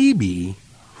 Maybe.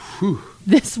 Whew.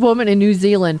 This woman in New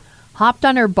Zealand hopped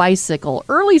on her bicycle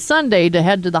early Sunday to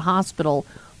head to the hospital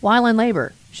while in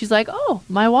labor. She's like, oh,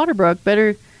 my water broke.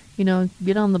 Better,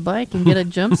 get on the bike and get a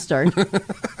jump start.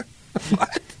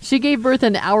 She gave birth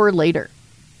an hour later.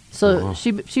 So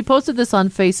she posted this on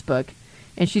Facebook,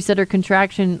 and she said her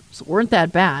contractions weren't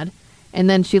that bad. And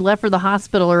then she left for the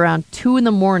hospital around 2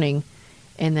 a.m,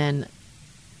 and then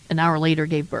an hour later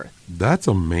gave birth. That's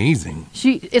amazing.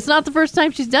 It's not the first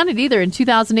time she's done it either. In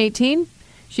 2018,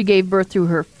 she gave birth to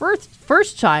her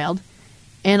first child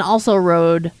and also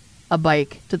rode a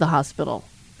bike to the hospital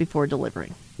before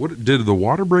delivering. What did the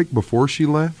water break before she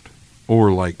left?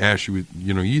 Or like as she would,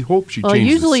 you hope she Well, changed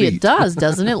usually the it seat. does,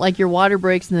 doesn't it? Like your water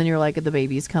breaks and then you're like, the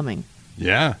baby's coming.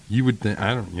 Yeah, you would think.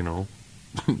 I don't,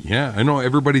 yeah, I know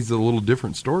everybody's a little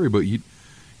different story, but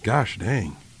gosh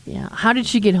dang. Yeah. How did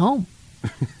she get home?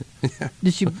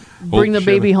 Did she bring the she had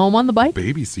baby a home on the bike?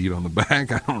 Baby seat on the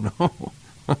back. I don't know.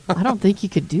 I don't think you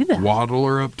could do that. Waddle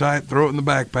her up tight, throw it in the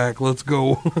backpack. Let's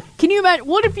go. Can you imagine?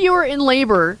 What if you were in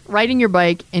labor riding your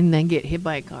bike and then get hit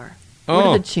by a car? What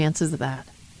Oh. are the chances of that?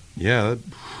 Yeah,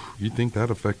 you'd think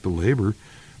that'd affect the labor.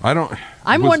 I don't.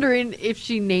 I'm was- wondering if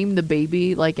she named the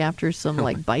baby like after some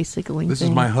like bicycling This thing.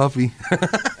 is my Huffy.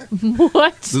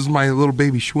 What? This is my little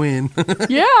baby Schwinn.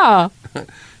 Yeah.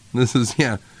 This is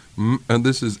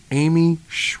this is Amy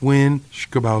Schwinn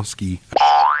Skabowski.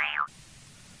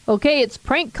 Okay, it's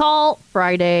Prank Call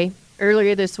Friday.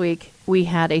 Earlier this week, we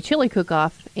had a chili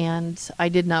cook-off, and I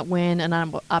did not win, and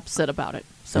I'm upset about it.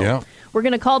 So Yeah. we're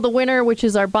going to call the winner, which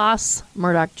is our boss,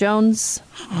 Murdoch Jones.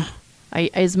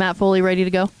 Is Matt Foley ready to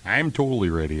go? I'm totally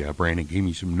ready. Brandon gave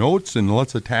me some notes, and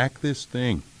let's attack this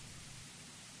thing.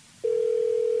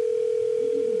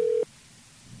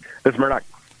 This is Murdoch.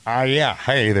 Yeah.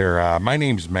 Hey there. My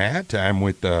name's Matt. I'm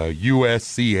with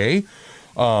USCA.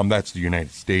 That's the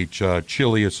United States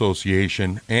Chili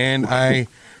Association. And I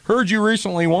heard you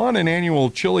recently won an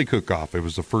annual chili cook-off. It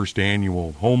was the first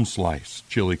annual Home Slice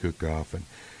chili cook-off. And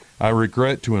I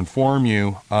regret to inform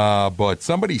you, but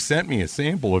somebody sent me a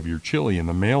sample of your chili in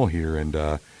the mail here,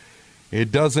 and it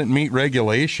doesn't meet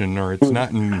regulation, or it's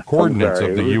not in coordinates I'm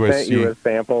sorry, of the who sent you USC. a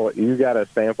sample? You got a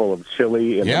sample of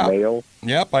chili in Yeah. the mail?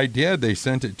 Yep, I did. They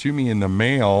sent it to me in the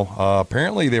mail.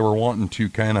 Apparently, they were wanting to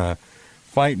kind of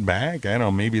fight back. I don't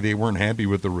know, maybe they weren't happy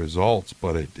with the results,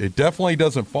 but it definitely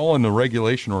doesn't fall in the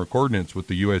regulation or coordinates with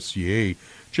the USCA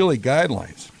chili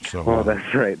guidelines. So, Well,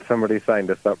 that's right. Somebody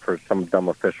signed us up for some dumb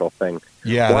official thing.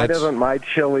 yeah, Why that's, doesn't my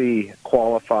chili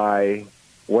qualify?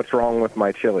 What's wrong with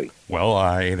my chili? well,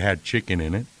 it had chicken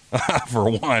in it, for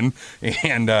one,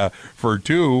 and for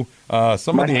two,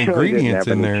 some My of the chili ingredients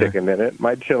didn't in have any there. chicken in it.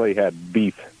 My chili had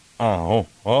beef. Oh,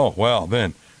 well,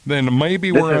 then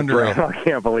maybe This we're is under a... I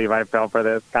can't believe I fell for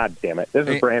this. God damn it. This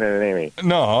is Brandon and Amy.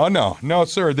 No,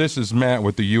 sir. This is Matt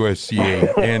with the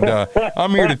USCA, and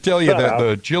I'm here to tell you that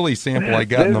the chili sample I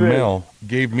got in the mail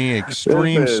gave me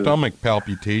extreme stomach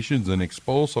palpitations and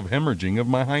explosive hemorrhaging of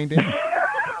my hind end.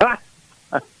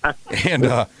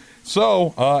 And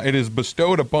so it is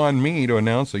bestowed upon me to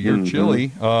announce that your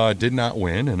chili did not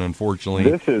win, and unfortunately...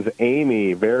 This is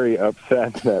Amy very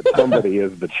upset that somebody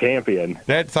is the champion.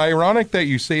 That's ironic that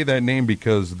you say that name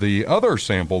because the other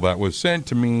sample that was sent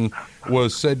to me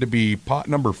was said to be pot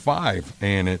number 5,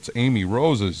 and it's Amy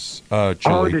Rose's chili.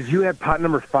 Oh, did you have pot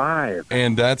number 5?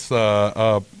 And that's That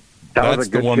was that's a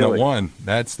the good one chili. that won.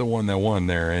 That's the one that won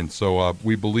there. And so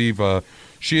we believe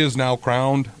she is now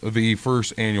crowned the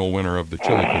first annual winner of the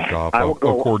chili cook-off, I will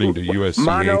go according to USCA.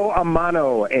 Mano a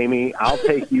mano, Amy. I'll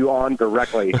take you on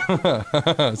directly.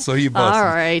 So you busted. All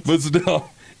right. But still,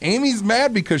 Amy's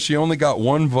mad because she only got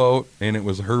one vote, and it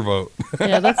was her vote.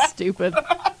 Yeah, that's stupid.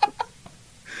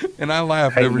 And I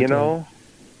laughed Hey, every you time. know,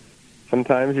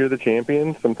 sometimes you're the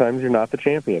champion, sometimes you're not the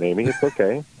champion, Amy. It's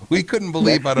okay. We couldn't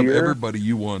believe Next out of year- everybody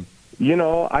you won. You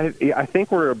know, I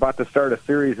think we're about to start a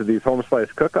series of these home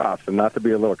slice cook-offs, and not to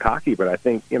be a little cocky, but I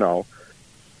think, you know,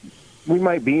 we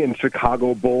might be in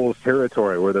Chicago Bulls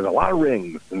territory where there's a lot of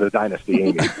rings in the dynasty,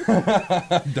 Amy.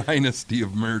 Dynasty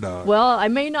of Murdoch. Well, I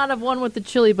may not have won with the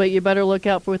chili, but you better look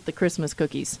out with the Christmas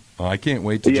cookies. I can't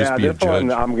wait to just Yeah, be a this one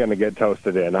judge. I'm going to get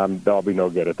toasted in. I'll be no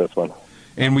good at this one.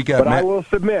 And we got But I Matt, will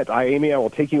submit. Amy, I will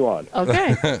take you on.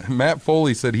 Okay. Matt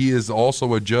Foley said he is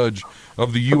also a judge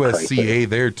of the USCA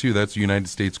there, too. That's the United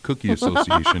States Cookie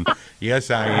Association.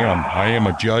 Yes, I am. I am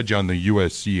a judge on the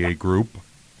USCA group.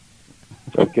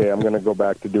 Okay, I'm going to go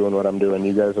back to doing what I'm doing.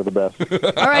 You guys are the best.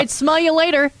 All right. Smell you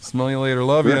later. Smell you later.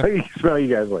 Love you. Smell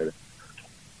you guys later.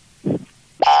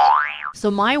 So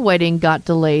my wedding got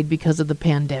delayed because of the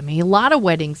pandemic. A lot of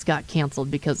weddings got canceled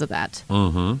because of that.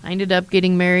 Mm-hmm. I ended up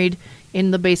getting married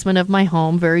in the basement of my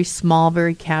home, very small,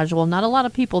 very casual. Not a lot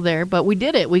of people there, but we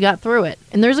did it. We got through it.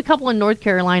 And there's a couple in North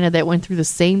Carolina that went through the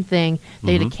same thing.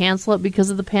 They had to cancel it because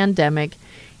of the pandemic.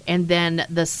 And then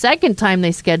the second time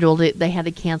they scheduled it, they had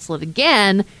to cancel it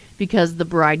again because the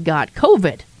bride got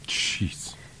COVID.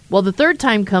 Jeez. Well, the third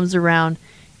time comes around,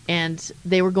 and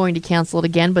they were going to cancel it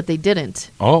again, but they didn't.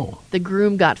 Oh. The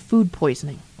groom got food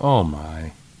poisoning. Oh,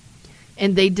 my.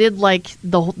 And they did like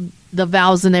the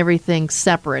vows and everything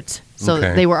separate. So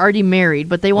Okay. they were already married,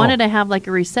 but they wanted to have like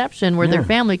a reception where their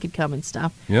family could come and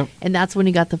stuff. Yep. And that's when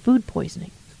he got the food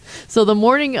poisoning. So the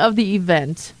morning of the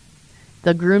event,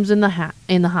 the groom's in the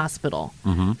hospital.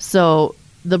 Mm-hmm. So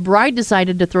the bride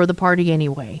decided to throw the party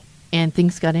anyway, and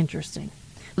things got interesting.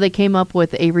 They came up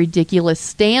with a ridiculous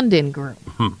stand-in groom.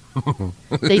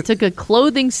 They took a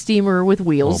clothing steamer with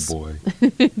wheels. Oh,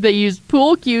 boy. They used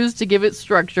pool cues to give it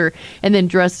structure and then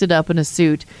dressed it up in a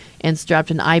suit and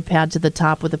strapped an iPad to the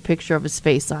top with a picture of his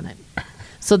face on it.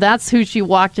 So that's who she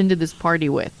walked into this party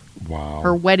with, Wow.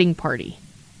 her wedding party.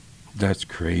 That's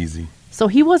crazy. So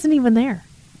he wasn't even there.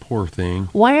 Poor thing.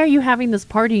 Why are you having this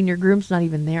party and your groom's not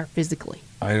even there physically?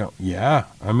 Yeah.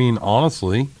 I mean,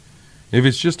 honestly, if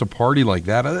it's just a party like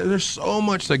that, there's so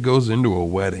much that goes into a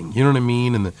wedding. You know what I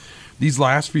mean? And these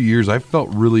last few years, I felt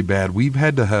really bad. We've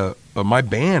had to have, my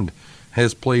band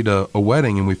has played a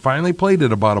wedding, and we finally played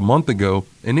it about a month ago,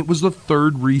 and it was the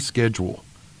third reschedule.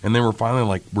 And they were finally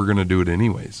like, we're going to do it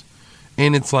anyways.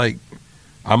 And it's like,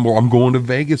 I'm going to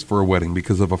Vegas for a wedding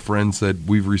because of a friend said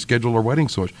we've rescheduled our wedding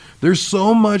so much. There's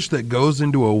so much that goes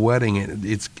into a wedding.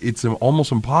 It's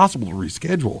almost impossible to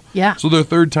reschedule. Yeah. So their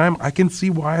third time, I can see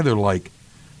why they're like,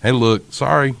 hey, look,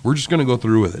 sorry, we're just going to go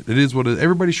through with it. It is what it is.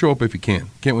 Everybody show up if you can.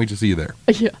 Can't wait to see you there.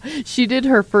 Yeah. She did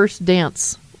her first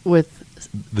dance with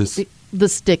This the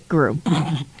stick groom.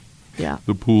 Yeah.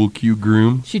 the pool cue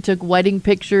groom. She took wedding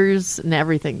pictures and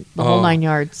everything, the whole 9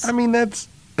 yards. I mean, that's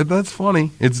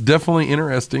funny. It's definitely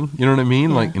interesting. You know what I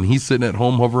mean? Yeah. Like, and he's sitting at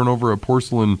home hovering over a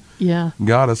porcelain Yeah.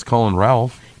 goddess calling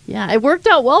Ralph. Yeah. It worked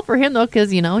out well for him, though,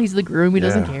 because, he's the groom. He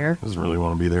doesn't Yeah, care. Doesn't really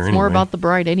want to be there It's anyway. more about the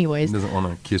bride anyways. He doesn't want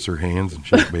to kiss her hands and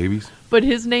shake babies. But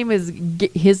his name is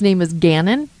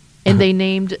Gannon, and they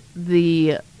named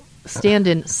the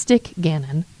stand-in Stick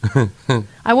Gannon.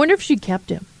 I wonder if she kept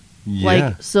him.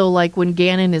 Yeah. Like when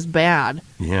Gannon is bad,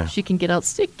 Yeah. she can get out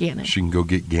Stick Gannon. She can go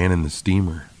get Gannon the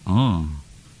steamer.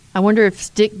 I wonder if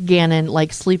Stick Gannon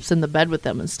like sleeps in the bed with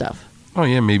them and stuff. Oh,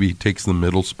 yeah, maybe he takes the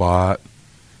middle spot.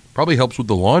 Probably helps with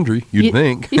the laundry, you'd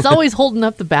think. He's always holding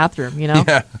up the bathroom, you know?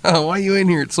 Yeah. Why are you in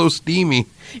here? It's so steamy.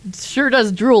 It sure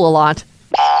does drool a lot.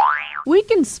 We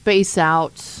can space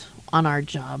out on our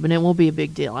job, and it won't be a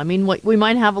big deal. I mean, we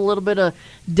might have a little bit of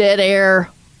dead air,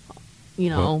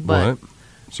 but... What?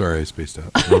 Sorry, I spaced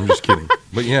out. No, I'm just kidding.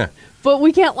 But yeah. But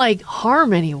we can't, like,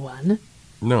 harm anyone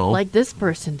No. like this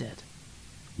person did.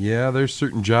 Yeah, there's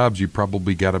certain jobs you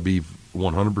probably got to be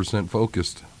 100%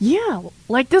 focused. Yeah,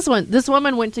 like this one. This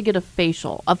woman went to get a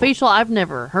facial. A facial I've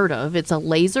never heard of. It's a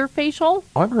laser facial.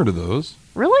 I've heard of those.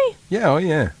 Really? Yeah, oh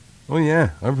yeah. Oh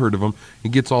yeah, I've heard of them.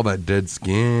 It gets all that dead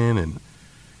skin and...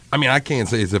 I mean, I can't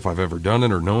say as if I've ever done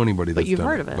it or know anybody that's you've done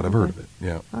heard it. of it, But I've heard of it,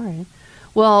 yeah. All right.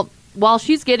 Well, while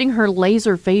she's getting her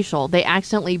laser facial, they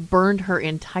accidentally burned her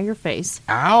entire face.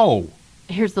 Ow!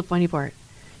 Here's the funny part.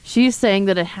 She's saying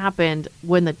that it happened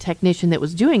when the technician that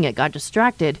was doing it got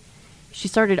distracted. She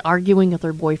started arguing with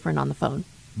her boyfriend on the phone.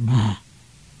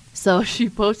 So she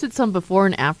posted some before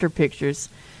and after pictures,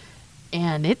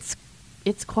 and it's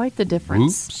quite the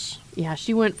difference. Oops. Yeah,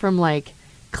 she went from like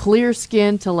clear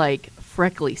skin to like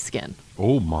freckly skin.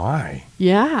 Oh my.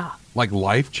 Yeah. Like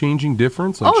life-changing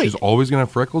difference? Like Oh, she's always going to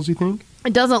have freckles, you think?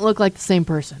 It doesn't look like the same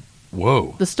person.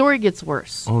 Whoa. The story gets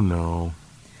worse. Oh no.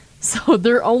 So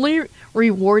they're only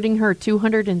rewarding her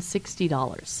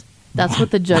 $260. That's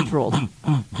what the judge ruled.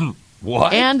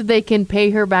 What? And they can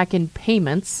pay her back in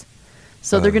payments.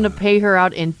 So they're going to pay her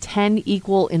out in 10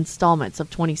 equal installments of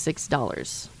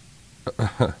 $26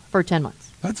 for 10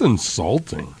 months. That's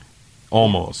insulting.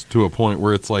 Almost to a point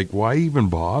where it's like, why even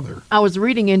bother? I was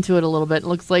reading into it a little bit. It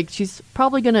looks like she's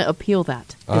probably going to appeal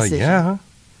that decision. Yeah.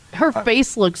 Her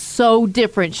face looks so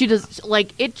different. She just,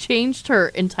 like, it changed her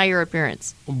entire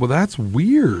appearance. Well, that's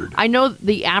weird. I know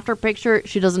the after picture,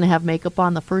 she doesn't have makeup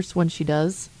on. The first one she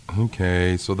does.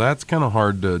 Okay, so that's kind of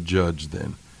hard to judge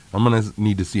then. I'm going to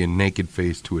need to see a naked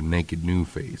face to a naked new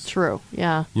face. True,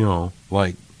 yeah. You know,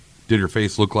 like, did her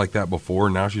face look like that before?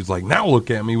 Now she's like, now look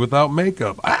at me without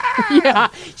makeup. Ah! Yeah,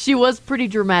 she was pretty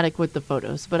dramatic with the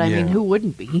photos, but I mean, who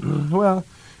wouldn't be? Well,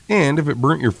 and if it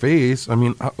burnt your face, I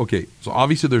mean, okay, so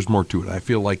obviously there's more to it. I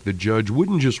feel like the judge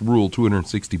wouldn't just rule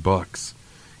 $260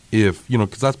 if, you know,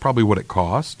 because that's probably what it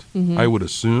cost, I would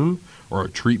assume, or a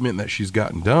treatment that she's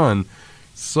gotten done.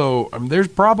 So there's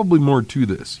probably more to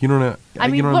this. You know what I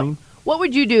mean? What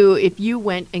would you do if you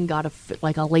went and got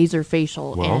a laser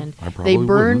facial Well, and I probably they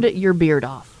burned wouldn't. your beard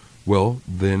off? Well,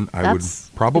 then I would That's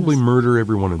probably murder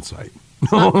everyone in sight.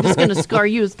 It's not just going to scar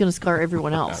you, it's going to scar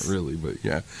everyone else. Not really, but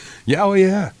yeah. Yeah, oh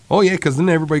yeah. Oh yeah, because then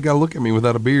everybody got to look at me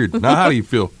without a beard. Now how do you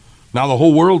feel? Now the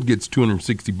whole world gets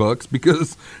 $260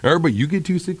 because everybody, you get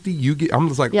 $260, you get, I'm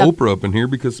just like Oprah up in here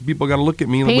because people got to look at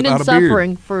me Pain without and a beard.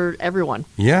 suffering for everyone.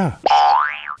 Yeah.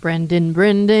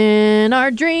 Brendan, our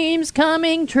dreams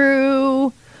coming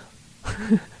true.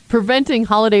 Preventing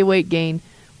holiday weight gain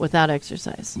without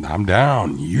exercise. I'm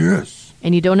down, yes.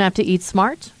 And you don't have to eat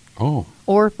smart Oh,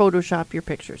 or Photoshop your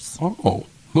pictures.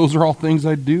 those are all things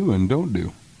I do and don't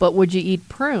do. But would you eat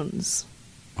prunes?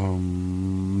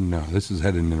 No, this is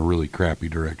heading in a really crappy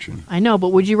direction. I know, but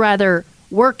would you rather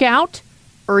work out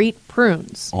or eat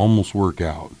prunes? Almost work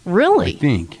out. Really? I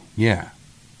think, yeah.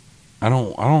 I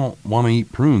don't want to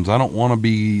eat prunes. I don't want to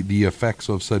be the effects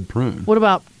of said prune. What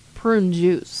about prune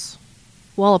juice?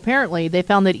 Well, apparently they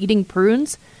found that eating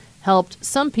prunes helped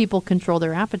some people control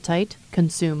their appetite,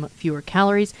 consume fewer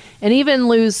calories, and even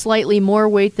lose slightly more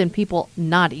weight than people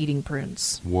not eating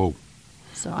prunes. Whoa.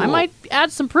 So I might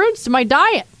add some prunes to my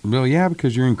diet. Well, yeah,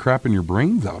 because you're crapping your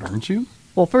brains out, aren't you?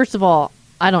 Well, first of all,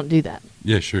 I don't do that.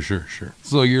 Yeah, sure.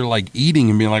 So you're like eating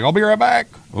and being like, I'll be right back.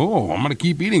 Oh, I'm going to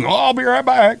keep eating. Oh, I'll be right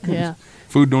back. Yeah.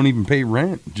 Food don't even pay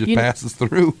rent. It just passes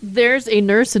through. There's a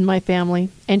nurse in my family,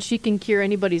 and she can cure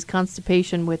anybody's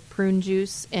constipation with prune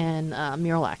juice and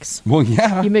Miralax. Well,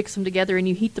 yeah. You mix them together, and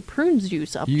you heat the prune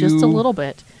juice up just a little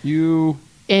bit.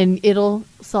 And it'll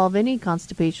solve any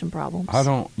constipation problems.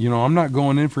 I'm not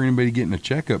going in for anybody getting a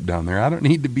checkup down there. I don't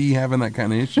need to be having that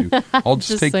kind of issue. I'll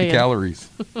just take saying. the calories.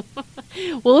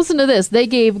 Well, listen to this. They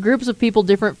gave groups of people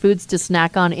different foods to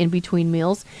snack on in between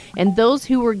meals, and those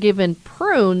who were given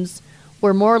prunes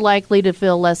were more likely to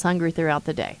feel less hungry throughout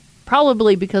the day.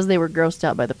 Probably because they were grossed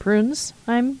out by the prunes,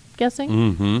 I'm guessing.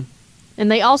 Mm-hmm.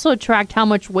 And they also tracked how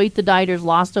much weight the dieters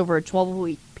lost over a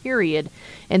 12-week period,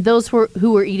 and those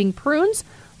who were eating prunes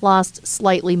lost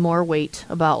slightly more weight,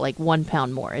 about like 1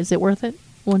 pound more. Is it worth it?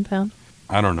 1 pound?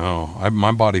 I don't know.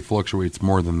 My body fluctuates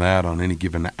more than that on any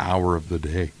given hour of the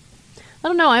day. I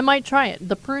don't know. I might try it.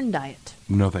 The prune diet.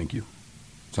 No, thank you.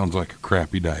 Sounds like a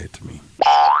crappy diet to me.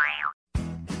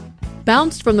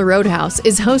 Bounced from the Roadhouse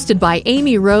is hosted by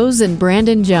Amy Rose and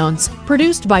Brandon Jones.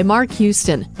 Produced by Mark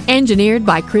Houston. Engineered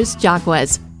by Chris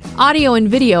Jacquez. Audio and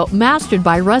video mastered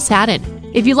by Russ Haddon.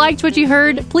 If you liked what you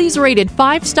heard, please rate it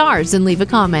 5 stars and leave a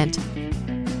comment.